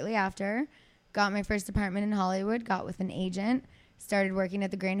 21 shortly after. Got my first apartment in Hollywood. Got with an agent. Started working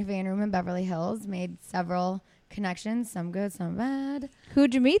at the Grand Havana Room in Beverly Hills. Made several connections. Some good, some bad.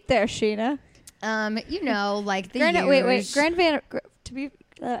 Who'd you meet there, Scheana? You know, like the Wait. Grand Havana...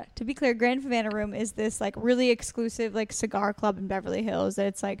 To be clear, Grand Havana Room is this like really exclusive like cigar club in Beverly Hills that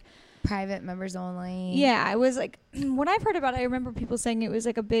it's like private members only. Yeah, I was like when I've heard about it, I remember people saying it was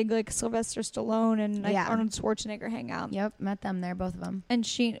like a big like Sylvester Stallone and like Arnold Schwarzenegger hangout. Yep, met them there, both of them. And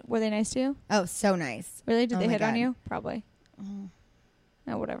were they nice to you? Oh, so nice. Really? Did they hit on you? Probably.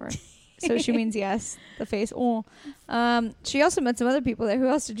 No, whatever. So she means yes. The face. Oh. She also met some other people there. Who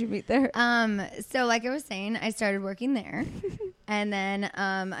else did you meet there? So like I was saying, I started working there. And then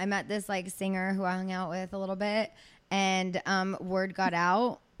I met this like singer who I hung out with a little bit. And word got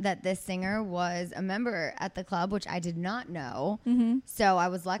out that this singer was a member at the club, which I did not know. Mm-hmm. So I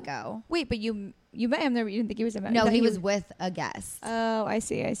was let go. Wait, but you met him there, but you didn't think he was a member? No, he was with a guest. Oh, I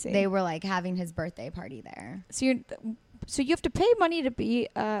see. They were like having his birthday party there. So you have to pay money to be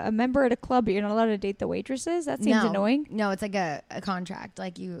a member at a club, but you're not allowed to date the waitresses? That seems annoying. No, it's like a contract.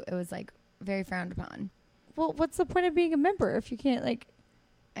 Like it was like very frowned upon. Well, what's the point of being a member if you can't like...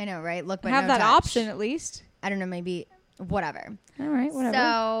 I know, right? Look, but have that option at least. I don't know, maybe whatever. All right, whatever.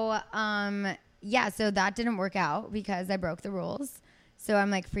 So, yeah, so that didn't work out because I broke the rules. So I'm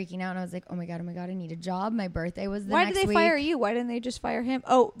like freaking out and I was like, oh my God, I need a job. My birthday was the next week. Why did they fire you? Why didn't they just fire him?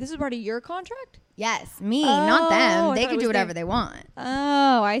 Oh, this is part of your contract? Yes, me, not them. They could do whatever they want.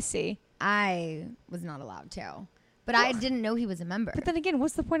 Oh, I see. I was not allowed to. But I didn't know he was a member. But then again,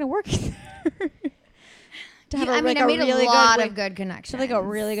 what's the point of working there? I made a lot of good connections. Like a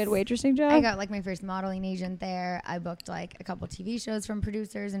really good waitressing job? I got like my first modeling agent there. I booked like a couple TV shows from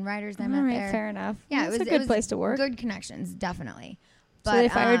producers and writers I met there. Fair enough. Yeah, it was a good place to work. Good connections, definitely. But, so they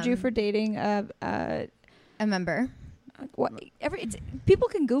fired you for dating a member. What? People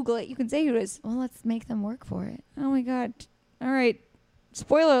can Google it. You can say who it is. Well, let's make them work for it. Oh my God. All right.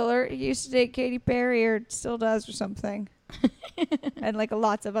 Spoiler alert. He used to date Katy Perry or still does or something. And like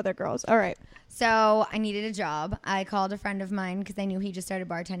lots of other girls. All right. So I needed a job. I called a friend of mine because I knew he just started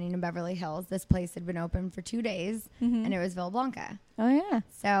bartending in Beverly Hills. This place had been open for 2 days and it was Villa Blanca. Oh yeah.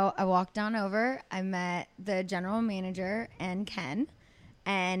 So I walked on over. I met the general manager and Ken.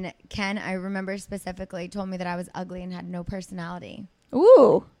 And Ken, I remember specifically, told me that I was ugly and had no personality.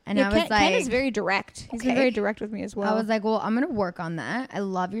 Ooh. And I was like... Ken is very direct. He's been very direct with me as well. I was like, well, I'm going to work on that. I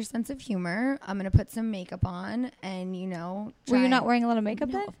love your sense of humor. I'm going to put some makeup on and, you know... Were you not wearing a lot of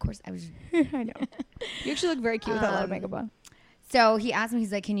makeup then? Of course. I was... I know. You actually look very cute with a lot of makeup on. So he asked me,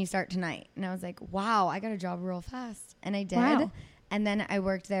 he's like, can you start tonight? And I was like, wow, I got a job real fast. And I did. Wow. And then I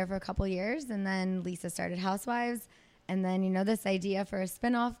worked there for a couple years. And then Lisa started Housewives. And then, you know, this idea for a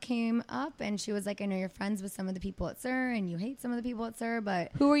spinoff came up. And she was like, I know you're friends with some of the people at SUR and you hate some of the people at SUR, but...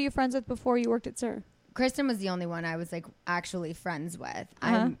 Who were you friends with before you worked at SUR? Kristen was the only one I was, like, actually friends with.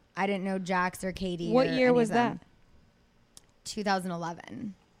 I didn't know Jax or Katie. What year was that?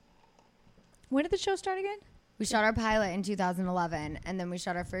 2011. When did the show start again? We shot our pilot in 2011, and then we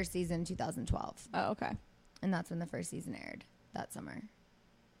shot our first season in 2012. Oh, okay. And that's when the first season aired, that summer.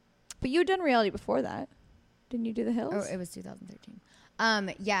 But you had done reality before that. Didn't you do The Hills? Oh, it was 2013.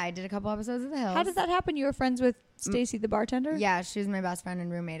 Yeah, I did a couple episodes of The Hills. How did that happen? You were friends with Stacy, the bartender? Yeah, she was my best friend and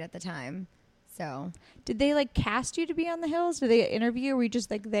roommate at the time. So, did they like cast you to be on The Hills? Did they interview you, or were you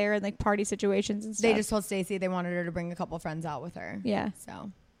just like there in like party situations and stuff? They just told Stacy they wanted her to bring a couple friends out with her. Yeah. So,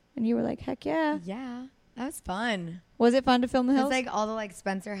 and you were like, heck yeah. Yeah. That was fun. Was it fun to film The Hills? It was like all the like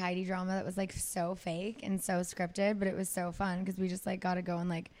Spencer Heidi drama that was like so fake and so scripted, but it was so fun because we just like got to go and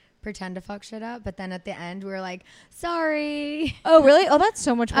like pretend to fuck shit up. But then at the end, we were like, sorry. Oh, really? Oh, that's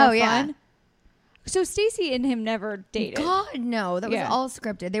so much more fun. Yeah. So Stacy and him never dated? God, no. That was all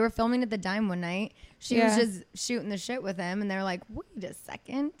scripted. They were filming at the Dime one night. She was just shooting the shit with him, and they're like, wait a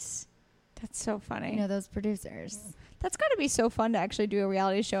second. That's so funny. You know, those producers. That's got to be so fun to actually do a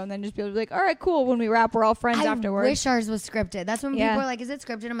reality show and then just be able to be like, all right, cool. When we wrap, we're all friends afterwards. I wish ours was scripted. That's when people are like, is it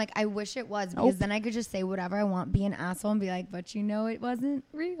scripted? I'm like, I wish it was, because then I could just say whatever I want, be an asshole, and be like, but you know, it wasn't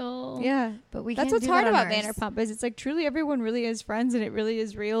real. Yeah. But we That's can't what's do hard that about on ours. Vanderpump is it's like truly everyone really is friends and it really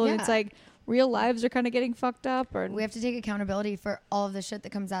is real. Yeah. And it's like real lives are kind of getting fucked up. Or We have to take accountability for all of the shit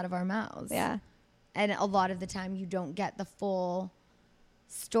that comes out of our mouths. Yeah. And a lot of the time you don't get the full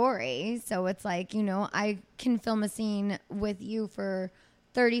story. So it's like, you know, I can film a scene with you for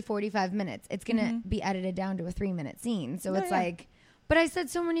 30, 45 minutes. It's going to be edited down to a 3-minute scene. So it's like, but I said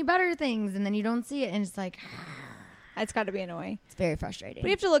so many better things, and then you don't see it. And it's like, it's got to be annoying. It's very frustrating. But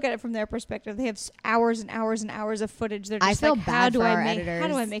you have to look at it from their perspective. They have hours and hours and hours of footage. They're just I feel like, bad for our editors. How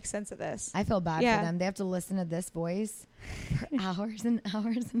do I make sense of this? I feel bad for them. They have to listen to this voice for hours and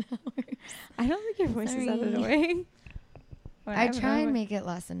hours and hours. I don't think your voice is that annoying. I try and make it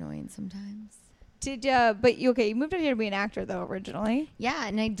less annoying sometimes. But you moved out here to be an actor though originally. Yeah,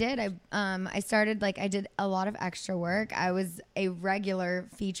 and I did. I started I did a lot of extra work. I was a regular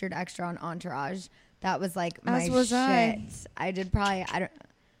featured extra on Entourage. That was like my shit. I did probably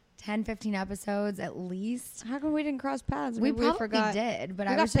 10, 15 episodes at least. How come we didn't cross paths? We probably probably did, but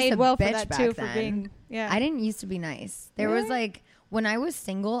we I got was just paid a well bitch for that back too then. for being. Yeah, I didn't used to be nice. There was when I was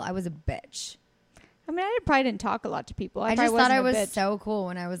single, I was a bitch. I mean, I probably didn't talk a lot to people. I just thought I was so cool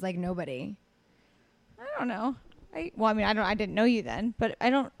when I was like nobody. I don't know. I didn't know you then, but I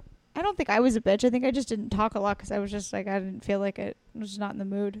don't think I was a bitch. I think I just didn't talk a lot because I was just like I didn't feel like it. I was just not in the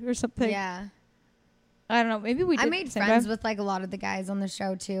mood or something. Yeah. I don't know. Maybe we did. I made friends with like a lot of the guys on the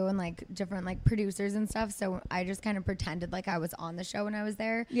show too, and like different like producers and stuff. So I just kind of pretended like I was on the show when I was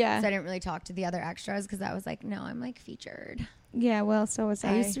there. Yeah. So I didn't really talk to the other extras because I was like, no, I'm like featured. Yeah. Well, so was I.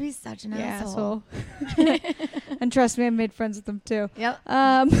 I used to be such an asshole. And trust me, I made friends with them too. Yep.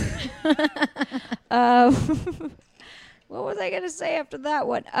 What was I gonna say after that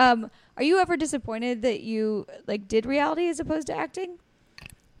one? Are you ever disappointed that you like did reality as opposed to acting?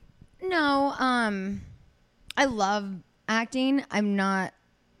 No. I love acting. I'm not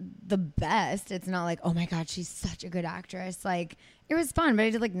the best. It's not like, oh my God, she's such a good actress. Like, it was fun, but I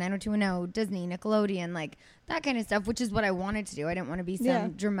did like 90210, Disney, Nickelodeon, like that kind of stuff, which is what I wanted to do. I didn't want to be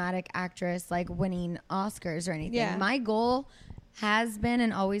some dramatic actress like winning Oscars or anything. Yeah. My goal has been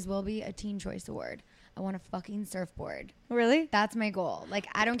and always will be a Teen Choice Award. I want a fucking surfboard. Really? That's my goal. Like,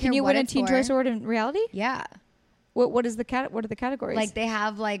 I don't care what Can you win a Teen Choice Award in reality? Yeah. What are the categories? Like, they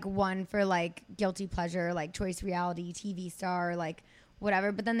have like one for like guilty pleasure, like choice reality, TV star, like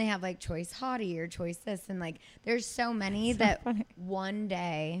whatever. But then they have like choice hottie or choice this, and like there's so many that funny. One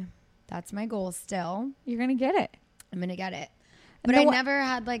day, that's my goal. Still, you're gonna get it. I'm gonna get it. But I never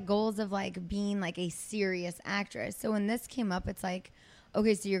had like goals of like being like a serious actress. So when this came up, it's like,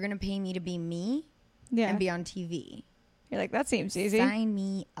 okay, so you're gonna pay me to be me, and be on TV. You're like, that seems easy. Sign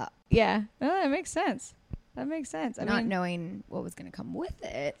me up. Yeah, well, that makes sense. That makes sense. I mean, knowing what was going to come with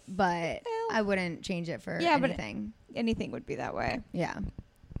it, but I wouldn't change it for anything. But anything would be that way. Yeah.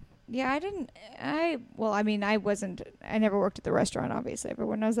 Yeah, I never worked at the restaurant, obviously.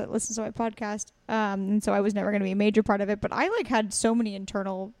 Everyone knows that listens to my podcast. And so I was never going to be a major part of it. But I like had so many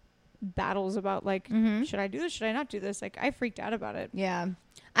internal battles about like, should I do this? Should I not do this? Like, I freaked out about it. Yeah.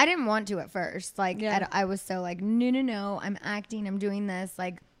 I didn't want to at first. Like, I was so like, no, I'm acting. I'm doing this.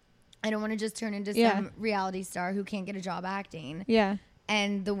 Like, I don't want to just turn into some reality star who can't get a job acting. Yeah.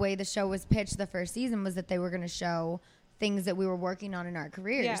 And the way the show was pitched the first season was that they were going to show things that we were working on in our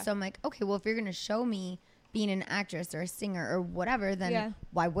careers. Yeah. So I'm like, okay, well, if you're going to show me being an actress or a singer or whatever, then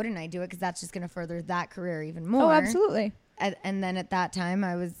why wouldn't I do it? Because that's just going to further that career even more. Oh, absolutely. And then at that time,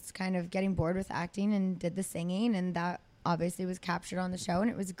 I was kind of getting bored with acting and did the singing. And that obviously was captured on the show.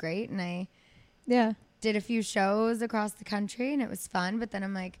 And it was great. And I did a few shows across the country. And it was fun. But then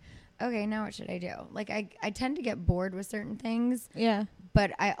I'm like, okay, now what should I do? Like, I tend to get bored with certain things. Yeah.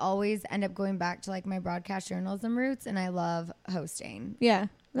 But I always end up going back to, like, my broadcast journalism roots, and I love hosting. Yeah,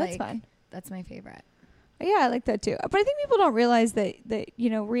 that's fun. That's my favorite. Yeah, I like that, too. But I think people don't realize that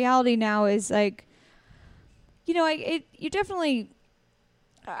you know, reality now is, like, you know, you definitely...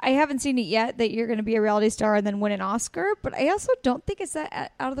 I haven't seen it yet that you're going to be a reality star and then win an Oscar, but I also don't think it's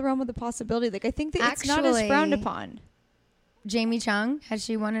that out of the realm of the possibility. Like, I think that it's not as frowned upon. Jamie Chung, has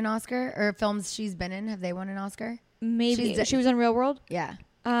she won an Oscar? Or films she's been in, have they won an Oscar? Maybe. She was on Real World? Yeah.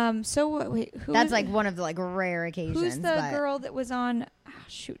 So wait, who? That's like one of the like rare occasions. Who's the girl that was on? Oh,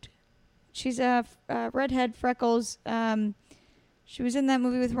 shoot, she's a redhead, freckles. She was in that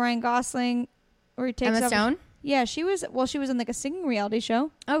movie with Ryan Gosling, where he takes Emma Stone. Yeah, she was. Well, she was in like a singing reality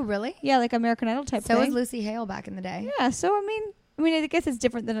show. Oh, really? Yeah, like American Idol type. So thing. was Lucy Hale back in the day. Yeah. So I mean, I mean, I guess it's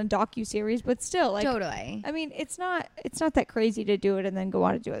different than a docuseries, but still, like, totally. I mean, it's not that crazy to do it and then go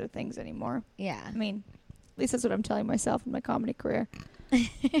on to do other things anymore. Yeah. I mean, at least that's what I'm telling myself in my comedy career.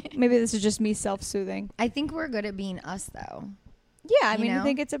 Maybe this is just me self-soothing. I think we're good at being us, though. Yeah, I mean, I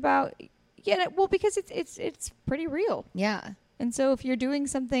think it's about well, because it's pretty real. Yeah. And so if you're doing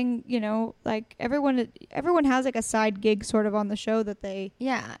something, you know, like everyone has like a side gig sort of on the show that they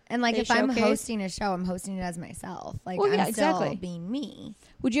and like if showcase. I'm hosting a show, I'm hosting it as myself. Like I'm still being me.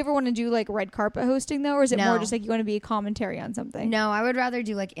 Would you ever want to do like red carpet hosting though, or is it more just like you want to be a commentary on something? No, I would rather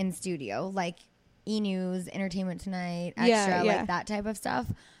do like in studio, like E! News, Entertainment Tonight, Extra, like that type of stuff,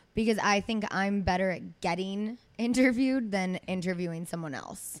 because I think I'm better at getting interviewed than interviewing someone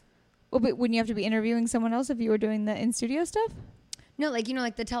else. Well, but wouldn't you have to be interviewing someone else if you were doing the in-studio stuff? No, like, you know,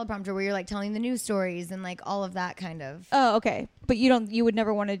 like the teleprompter where you're like telling the news stories and like all of that kind of. Oh, okay. But you would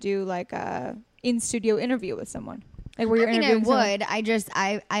never want to do like a in-studio interview with someone. Like where you're interviewing someone.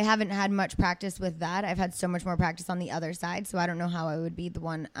 I would. I haven't had much practice with that. I've had so much more practice on the other side, so I don't know how I would be the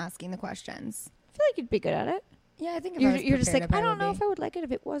one asking the questions. I feel like you'd be good at it. Yeah, I think you're just like, I don't know if I would like it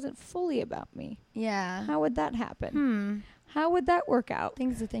if it wasn't fully about me. Yeah. How would that happen? How would that work out?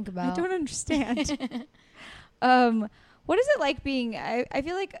 Things to think about. I don't understand. What is it like being? I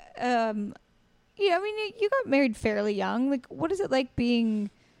feel like, I mean, you got married fairly young. Like, what is it like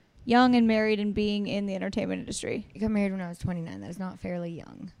being young and married and being in the entertainment industry? I got married when I was 29. That is not fairly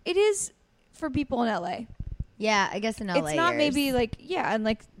young. It is for people in LA. Yeah, I guess in LA. It's not maybe like and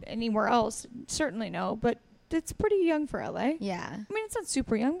like anywhere else. Certainly no, but it's pretty young for LA. Yeah. I mean, it's not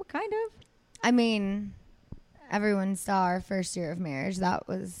super young, but kind of. I mean, everyone saw our first year of marriage. That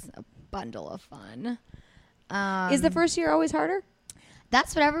was a bundle of fun. Is the first year always harder?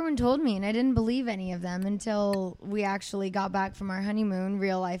 That's what everyone told me, and I didn't believe any of them until we actually got back from our honeymoon.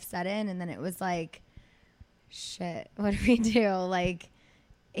 Real life set in, and then it was like, shit, what do we do? Like,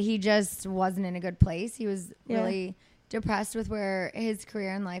 he just wasn't in a good place. He was really depressed with where his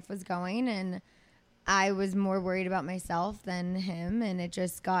career and life was going, and I was more worried about myself than him, and it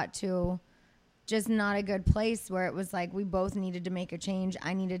just got to just not a good place where it was like we both needed to make a change.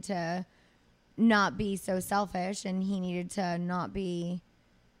 I needed to not be so selfish, and he needed to not be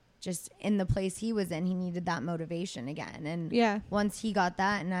just in the place he was in. He needed that motivation again. And once he got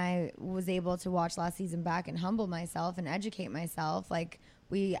that, and I was able to watch last season back and humble myself and educate myself, like,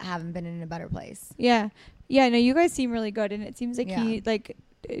 we haven't been in a better place. Yeah. No, you guys seem really good, and it seems like he, like,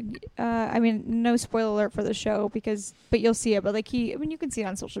 I mean, no spoiler alert for the show but you'll see it. But like I mean, you can see it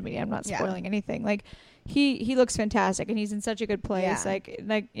on social media. I'm not spoiling anything. Like he looks fantastic, and he's in such a good place. Yeah.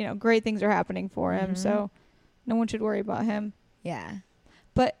 Like you know, great things are happening for him. So no one should worry about him. Yeah.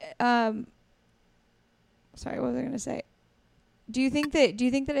 But sorry, what was I gonna say? Do you think that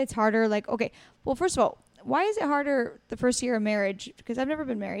it's harder? Like, okay, well, first of all, why is it harder the first year of marriage? Because I've never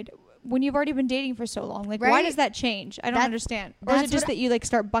been married. When you've already been dating for so long, like, why does that change? I don't understand. Or is it just that you like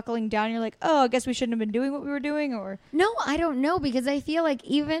start buckling down? And you're like, oh, I guess we shouldn't have been doing what we were doing, or no, I don't know, because I feel like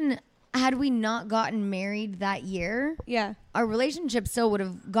even had we not gotten married that year, our relationship still would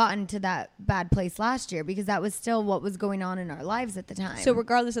have gotten to that bad place last year, because that was still what was going on in our lives at the time. So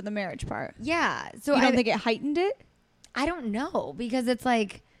regardless of the marriage part, So you don't think it heightened it? I don't know, because it's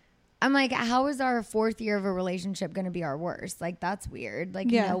like, I'm like, how is our fourth year of a relationship going to be our worst? Like, that's weird. Like,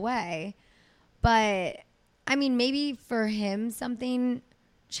 no way. But, I mean, maybe for him, something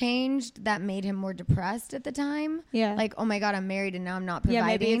changed that made him more depressed at the time. Yeah. Like, oh my God, I'm married and now I'm not providing. Yeah,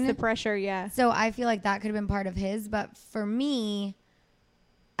 maybe it's the pressure, So I feel like that could have been part of his. But for me,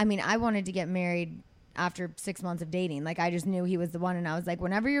 I mean, I wanted to get married after 6 months of dating. Like, I just knew he was the one, and I was like,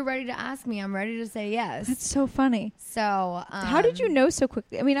 whenever you're ready to ask me, I'm ready to say yes. That's so funny. So how did you know so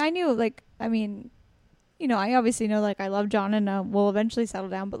quickly? I mean, I knew, like, I mean, you know, I obviously know, like, I love John, and we'll eventually settle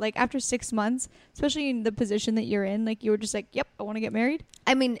down, but like after 6 months, especially in the position that you're in, like, you were just like, yep, I want to get married.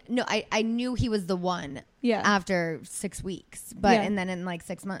 I mean, no, I knew he was the one after 6 weeks, but and then in like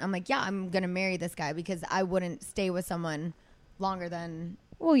 6 months, I'm like, I'm gonna marry this guy, because I wouldn't stay with someone longer than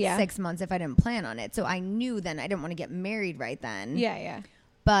 6 months if I didn't plan on it. So I knew then I didn't want to get married right then. Yeah.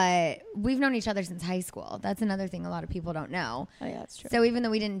 But we've known each other since high school. That's another thing a lot of people don't know. Oh, yeah, that's true. So even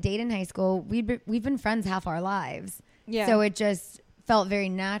though we didn't date in high school, we've been friends half our lives. Yeah. So it just felt very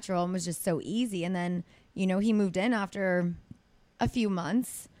natural and was just so easy. And then, you know, he moved in after a few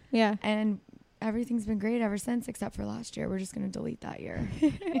months. Yeah. And everything's been great ever since, except for last year. We're just going to delete that year.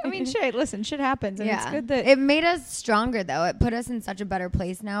 I mean, shit happens. And it's good that it made us stronger, though. It put us in such a better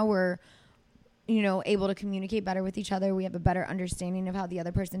place now. We're, you know, able to communicate better with each other. We have a better understanding of how the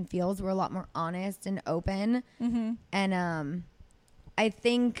other person feels. We're a lot more honest and open. Mm-hmm. And I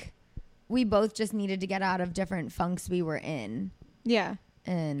think we both just needed to get out of different funks we were in. Yeah.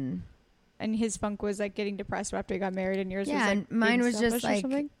 And his funk was like getting depressed after he got married, and yours was like and mine was just like,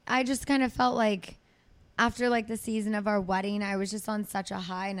 I just kind of felt like after like the season of our wedding, I was just on such a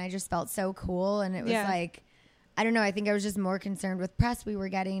high, and I just felt so cool. And it was like, I don't know, I think I was just more concerned with press we were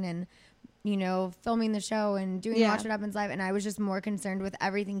getting and, you know, filming the show and doing Watch What Happens Live. And I was just more concerned with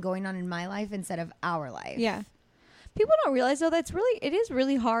everything going on in my life instead of our life. Yeah. People don't realize though, it is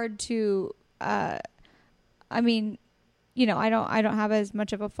really hard to, I mean, you know, I don't have as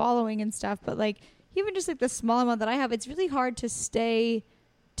much of a following and stuff, but like even just like the small amount that I have, it's really hard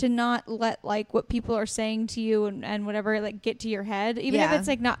to not let like what people are saying to you and whatever like get to your head, even if it's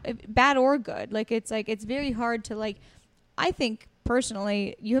like not bad or good. Like it's very hard to like, I think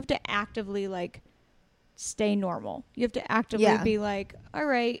personally, you have to actively like stay normal. You have to actively be like, all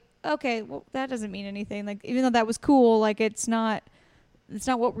right, okay, well that doesn't mean anything. Like even though that was cool, like it's not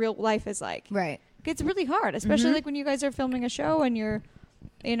what real life is like. Right. It's really hard, especially like when you guys are filming a show and you're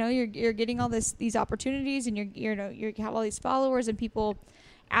getting all these opportunities and you have all these followers and people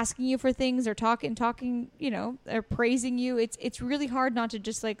asking you for things or talking, you know, they're praising you. It's really hard not to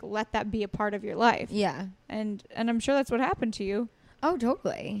just like let that be a part of your life. Yeah. And I'm sure that's what happened to you. Oh,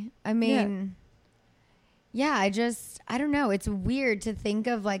 totally. I mean, I don't know. It's weird to think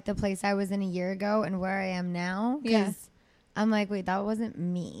of like the place I was in a year ago and where I am now. Because I'm like, wait, that wasn't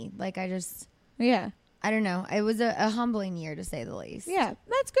me. Like I don't know. It was a humbling year to say the least. Yeah.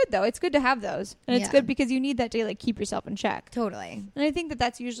 That's good though. It's good to have those. And it's good because you need that to like keep yourself in check. Totally. And I think that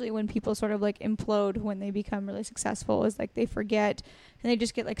that's usually when people sort of like implode when they become really successful, is like they forget and they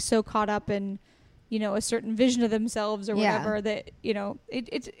just get like so caught up in, you know, a certain vision of themselves or whatever that, you know,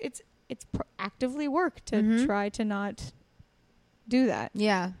 it's actively work to try to not do that.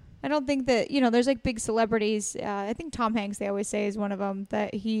 Yeah. I don't think that, you know, there's like big celebrities. I think Tom Hanks, they always say, is one of them,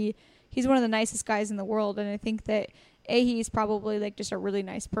 that he's one of the nicest guys in the world. And I think that he's probably like just a really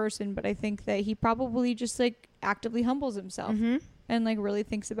nice person, but I think that he probably just like actively humbles himself and like really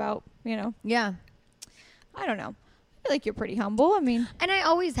thinks about, you know. Yeah. I don't know. I feel like you're pretty humble. I mean, and I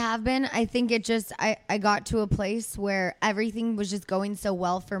always have been. I think it just, I got to a place where everything was just going so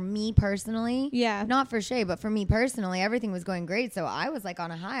well for me personally. Yeah. Not for Shay, but for me personally, everything was going great. So I was like on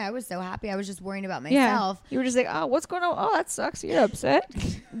a high. I was so happy. I was just worrying about myself. Yeah. You were just like, oh, what's going on? Oh, that sucks. You're upset.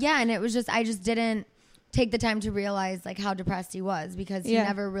 Yeah. And it was just, I just didn't take the time to realize like how depressed he was, because he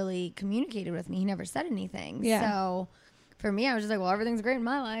never really communicated with me. He never said anything. Yeah. So for me, I was just like, well, everything's great in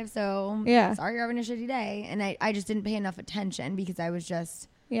my life, so sorry you're having a shitty day. And I just didn't pay enough attention because I was just,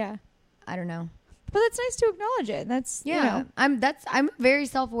 I don't know. But that's nice to acknowledge it. That's, you know. I'm a very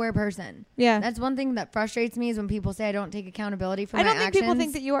self-aware person. Yeah. That's one thing that frustrates me, is when people say I don't take accountability for my actions. I don't think people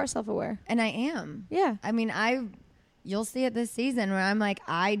think that you are self-aware. And I am. Yeah. I mean, you'll see it this season where I'm like,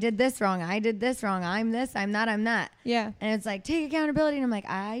 I did this wrong. I did this wrong. I'm this, I'm that, I'm that. Yeah. And it's like, take accountability. And I'm like,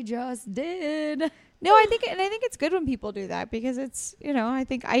 I just did. No, I think it's good when people do that, because it's, you know, I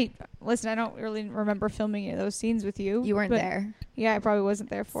don't really remember filming any of those scenes with you. You weren't there. Yeah, I probably wasn't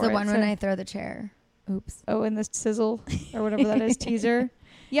there for it. The one when I throw the chair. Oops. Oh, in the sizzle or whatever that is, teaser.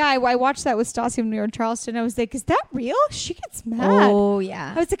 Yeah, I watched that with Stassi when we were in Charleston. I was like, is that real? She gets mad. Oh,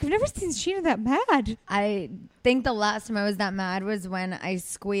 yeah. I was like, I've never seen Scheana that mad. I think the last time I was that mad was when I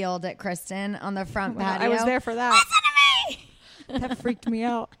squealed at Kristen on the front patio. I was there for that. Listen to me! That freaked me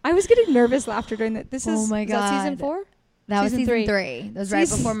out. I was getting nervous laughter during that. Oh my God. Is that season 4? That was season 3. That was right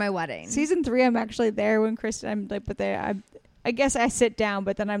before my wedding. Season 3, I'm actually there when Kristen, I'm like, but I guess I sit down,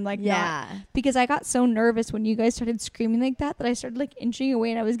 but then I'm like, not. Because I got so nervous when you guys started screaming like that I started like inching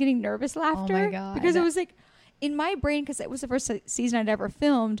away, and I was getting nervous laughter. Oh my God. Because it was like in my brain, because it was the first season I'd ever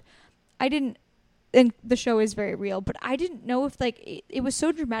filmed, I didn't, and the show is very real, but I didn't know if like it was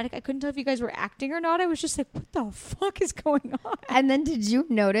so dramatic. I couldn't tell if you guys were acting or not. I was just like, what the fuck is going on? And then did you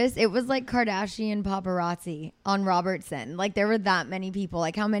notice it was like Kardashian paparazzi on Robertson? Like there were that many people,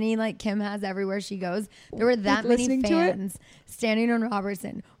 like how many like Kim has everywhere she goes. There were that many fans standing on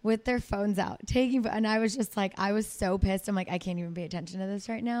Robertson with their phones out taking, and I was just like, I was so pissed. I'm like, I can't even pay attention to this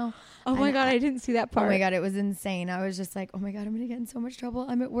right now. Oh my God, I didn't see that part. Oh my God, it was insane. I was just like, oh my God, I'm gonna get in so much trouble.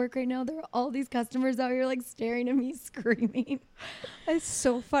 I'm at work right now. There are all these customers out here like staring at me screaming. It's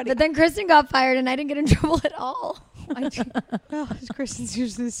so funny. But then Kristen got fired and I didn't get in trouble at all. Well, Kristen's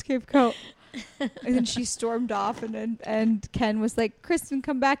usually the scapegoat. And then she stormed off, and Ken was like, Kristen,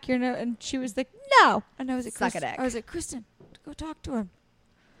 come back here now. And she was like, no. And I was like, Kristen, go talk to him.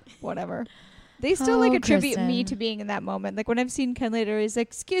 Whatever. They still like attribute me to being in that moment. Like when I've seen Ken later, he's like,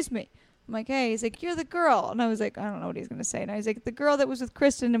 excuse me. I'm like, hey, he's like, you're the girl. And I was like, I don't know what he's going to say. And I was like, the girl that was with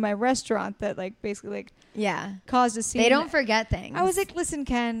Kristen in my restaurant that like basically like caused a scene. They don't forget things. I was like, listen,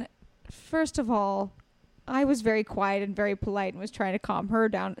 Ken, first of all, I was very quiet and very polite and was trying to calm her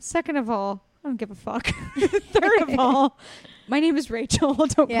down. Second of all, I don't give a fuck. Third of all, my name is Rachel.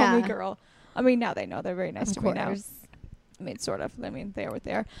 Don't call me girl. I mean, now they know. They're very nice to me now. I mean, sort of. I mean, they are what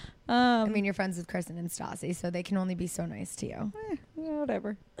they are. I mean, you're friends with Kristen and Stassi, so they can only be so nice to you. Yeah,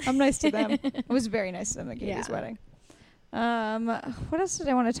 whatever. I'm nice to them. I was very nice to them at Katie's wedding. What else did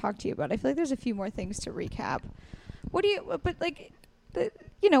I want to talk to you about? I feel like there's a few more things to recap. What is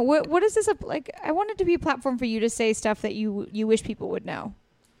this like? I want it to be a platform for you to say stuff that you wish people would know.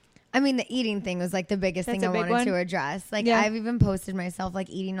 I mean, the eating thing was like the biggest thing I wanted to address. Like, I've even posted myself like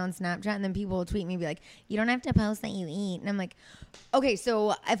eating on Snapchat, and then people will tweet me, be like, "You don't have to post that you eat." And I'm like, okay,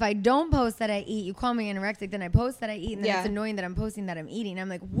 so if I don't post that I eat, you call me anorexic, then I post that I eat, and then it's annoying that I'm posting that I'm eating. I'm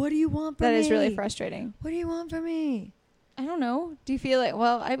like, what do you want from me? That is really frustrating. What do you want from me? I don't know. Do you feel like,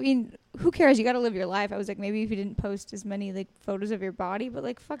 well, I mean, who cares? You got to live your life. I was like, maybe if you didn't post as many like photos of your body, but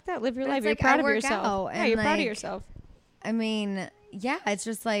like, fuck that. Live your life. You're proud of yourself. Yeah, you're proud of yourself. I mean, yeah, it's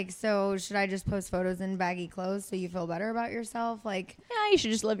just like, so should I just post photos in baggy clothes so you feel better about yourself? Like, yeah, you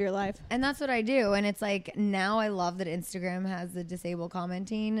should just live your life. And that's what I do. And it's like, now I love that Instagram has the disable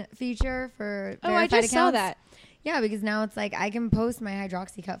commenting feature for verified I just saw that. Yeah, because now it's like, I can post my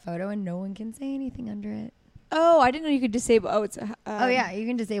hydroxy cut photo and no one can say anything under it. Oh, I didn't know you could disable. Oh, it's yeah, you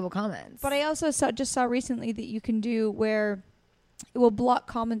can disable comments. But I also saw recently that you can do where it will block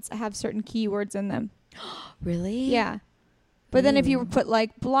comments that have certain keywords in them. Really? Yeah. But then if you put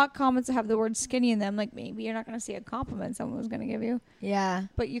like block comments that have the word skinny in them, like maybe you're not going to see a compliment someone was going to give you. Yeah.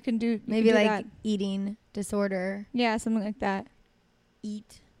 But you can do maybe like that. Eating disorder. Yeah, something like that.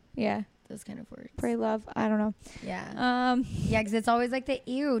 Eat. Yeah. Those kind of words. Pray, love. I don't know. Yeah. Yeah, because it's always like the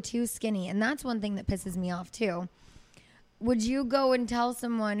ew, too skinny. And that's one thing that pisses me off, too. Would you go and tell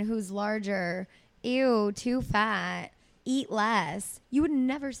someone who's larger, ew, too fat, eat less? You would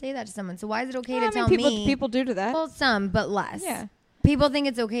never say that to someone. So why is it okay to tell me? People do to that. Well, some, but less. Yeah. People think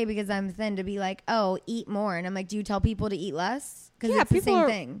it's okay because I'm thin to be like, oh, eat more. And I'm like, do you tell people to eat less? Because it's the same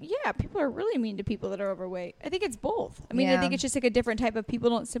thing. Yeah, people are really mean to people that are overweight. I think it's both. I mean, I think it's just like a different type of people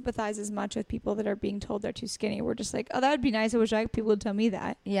don't sympathize as much with people that are being told they're too skinny. We're just like, oh, that would be nice. I wish people would tell me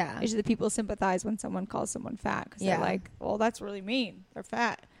that. Yeah. It's just that people sympathize when someone calls someone fat because they're like, well, that's really mean. They're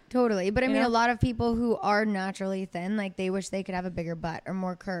fat. Totally. But I mean, a lot of people who are naturally thin, like they wish they could have a bigger butt or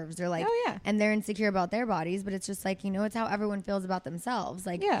more curves or like, and they're insecure about their bodies, but it's just like, it's how everyone feels about themselves.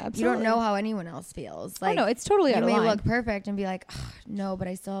 Like, you don't know how anyone else feels. Like, no, it's totally out of line. You may look perfect and be like, oh, no, but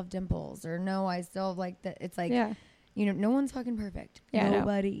I still have dimples, or no, I still have like that. It's like, no one's fucking perfect. Yeah,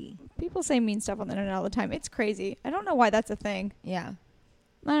 nobody. No. People say mean stuff on the internet all the time. It's crazy. I don't know why that's a thing. Yeah.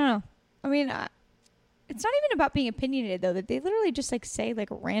 I don't know. I mean, it's not even about being opinionated though, that they literally just like say like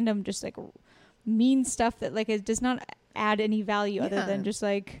random, just like mean stuff that like it does not add any value other than just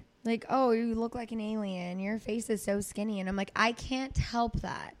like, oh, you look like an alien. Your face is so skinny. And I'm like, I can't help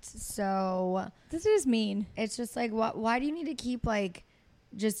that. So this is mean. It's just like, why do you need to keep like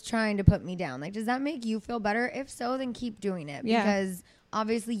just trying to put me down? Like, does that make you feel better? If so, then keep doing it. Yeah. Because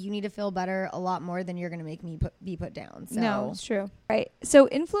obviously you need to feel better a lot more than you're going to make me be put down. So. No, it's true. Right. So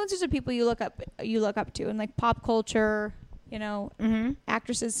influencers are people you look up to in like pop culture,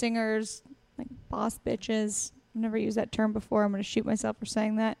 actresses, singers, like boss bitches. I've never used that term before. I'm going to shoot myself for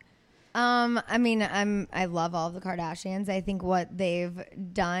saying that. I mean, I love all of the Kardashians. I think what they've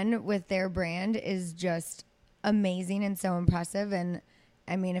done with their brand is just amazing and so impressive. And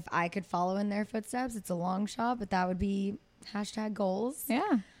I mean, if I could follow in their footsteps, it's a long shot, but that would be #goals.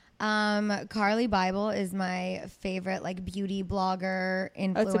 Yeah. Carly Bible is my favorite like beauty blogger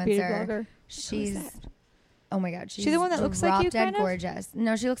influencer. Oh, it's a beauty blogger. She's oh my god, she's the one that looks like you, kind of? Gorgeous.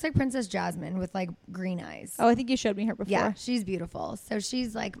 No, she looks like Princess Jasmine with like green eyes. Oh, I think you showed me her before. Yeah, she's beautiful. So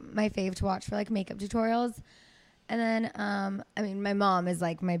she's like my fave to watch for like makeup tutorials. And then I mean, my mom is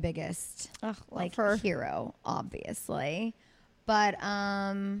like my biggest hero, obviously. But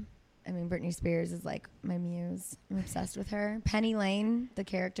I mean, Britney Spears is like my muse. I'm obsessed with her. Penny Lane, the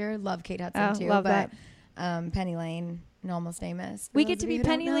character, love Kate Hudson too. Love but Penny Lane and Almost Famous. We get to be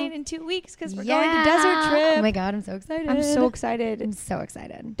Penny Lane in 2 weeks because we're going to Desert Trip. Oh my god, I'm so excited. I'm so excited. I'm so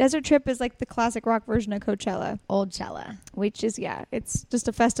excited. Desert Trip is like the classic rock version of Coachella. Old Cella. Which is, it's just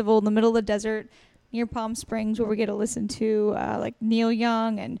a festival in the middle of the desert near Palm Springs where we get to listen to like Neil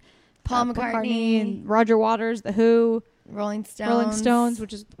Young and Paul McCartney and Roger Waters, The Who. Rolling Stones,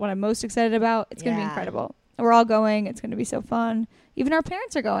 which is what I'm most excited about. It's going to be incredible. We're all going. It's going to be so fun. Even our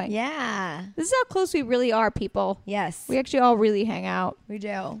parents are going. Yeah. This is how close we really are, people. Yes. We actually all really hang out. We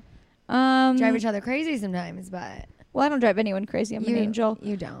do. Drive each other crazy sometimes, but... Well, I don't drive anyone crazy. I'm an angel.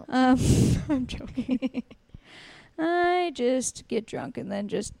 You don't. I'm joking. I just get drunk and then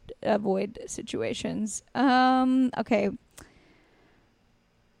just avoid situations. Okay.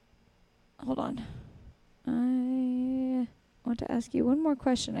 Hold on. I want to ask you one more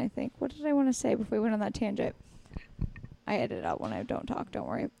question, I think. What did I want to say before we went on that tangent? I edit it out when I don't talk, don't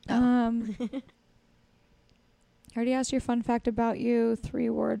worry. I already asked your fun fact about you. 3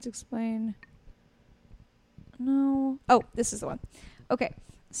 words, explain. No. Oh, this is the one. Okay.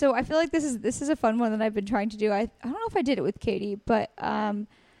 So I feel like this is a fun one that I've been trying to do. I don't know if I did it with Katie, but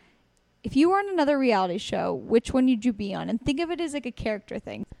if you were on another reality show, which one would you be on? And think of it as like a character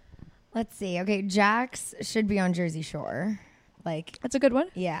thing. Let's see. Okay, Jax should be on Jersey Shore. Like, that's a good one.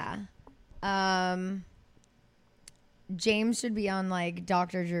 Yeah. James should be on like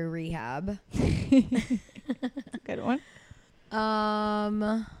Dr. Drew Rehab. That's a good one.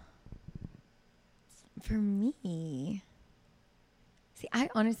 For me, see,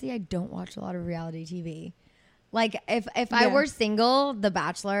 I don't watch a lot of reality TV. Like, if I were single, The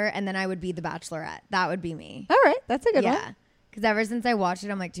Bachelor, and then I would be The Bachelorette. That would be me. All right, that's a good one. Yeah, because ever since I watched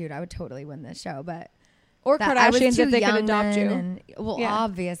it, I'm like, dude, I would totally win this show. But or Kardashians if they could adopt you. And,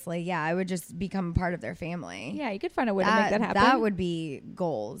 obviously, yeah, I would just become part of their family. Yeah, you could find a way to make that happen. That would be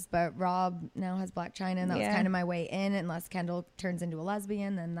goals. But Rob now has Blac Chyna, and that was kind of my way in. Unless Kendall turns into a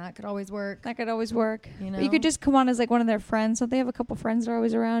lesbian, then that could always work. That could always work. You know, but you could just come on as like one of their friends. So they have a couple friends that are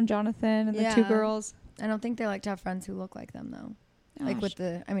always around, Jonathan and the 2 girls. I don't think they like to have friends who look like them though. Like with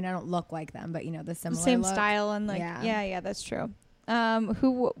the, I mean, I don't look like them, but you know, the similar same look. style and like, yeah, that's true.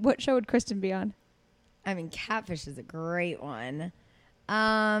 What show would Kristen be on? I mean, Catfish is a great one.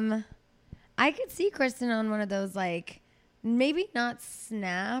 I could see Kristen on one of those, like, maybe not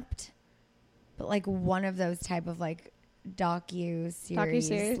Snapped, but like one of those type of like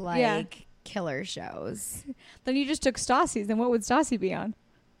docu-series. Like killer shows. Then you just took Stassi's. Then what would Stassi be on?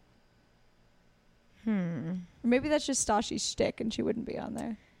 Maybe that's just Stassi's shtick and she wouldn't be on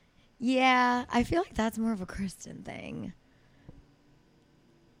there. Yeah, I feel like that's more of a Kristen thing.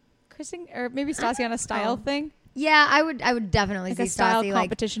 Kristen, or maybe Stassi on a style thing? Yeah, I would definitely like see a style Stassi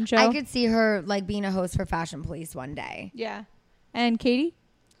competition show. I could see her like being a host for Fashion Police one day. Yeah. And Katie?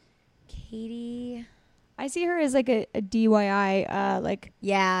 I see her as like a DIY like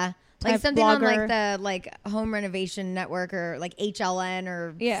like something blogger. On like the like Home Renovation Network or like HLN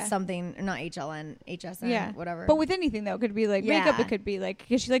or something, not HLN, HSN, whatever. But with anything though, it could be like makeup. It could be like,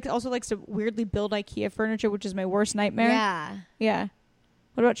 because she also likes to weirdly build IKEA furniture, which is my worst nightmare. Yeah.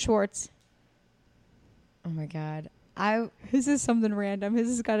 What about Schwartz? Oh my God, His is something random. His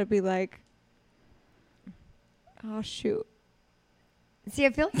has got to be like, oh shoot. See,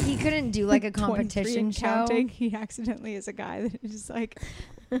 I feel like he couldn't do like a competition show. Counting. He accidentally is a guy that just like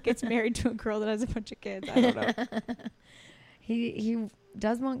gets married to a girl that has a bunch of kids. I don't know. He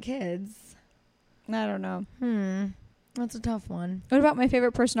does want kids. I don't know. That's a tough one. What about my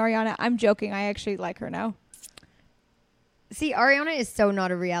favorite person, Ariana? I'm joking. I actually like her now. See, Ariana is so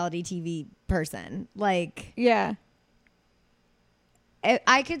not a reality TV person. Like, yeah.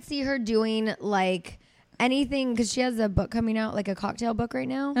 I could see her doing like anything, because she has a book coming out, like a cocktail book right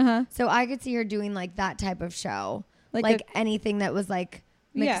now. So I could see her doing like that type of show. Like anything that was like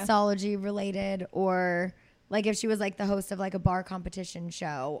mixology related, or like if she was like the host of like a bar competition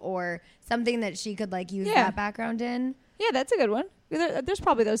show or something that she could like use that background in. Yeah, that's a good one. There's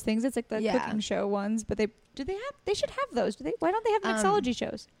probably those things. It's like the cooking show ones, but they should have those. Why don't they have mixology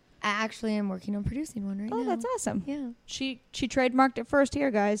shows? I actually am working on producing one right now. Oh, that's awesome. Yeah. She trademarked it first here,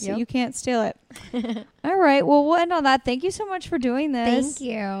 guys, so you can't steal it. All right. Well, we'll end on that. Thank you so much for doing this. Thank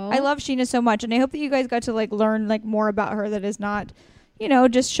you. I love Scheana so much, and I hope that you guys got to like learn like more about her that is not,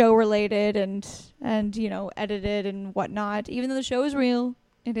 just show related and edited and whatnot. Even though the show is real,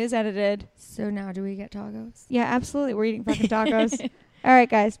 it is edited. So now do we get tacos? Yeah, absolutely. We're eating fucking tacos. All right,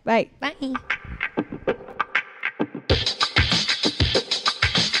 guys. Bye. Bye.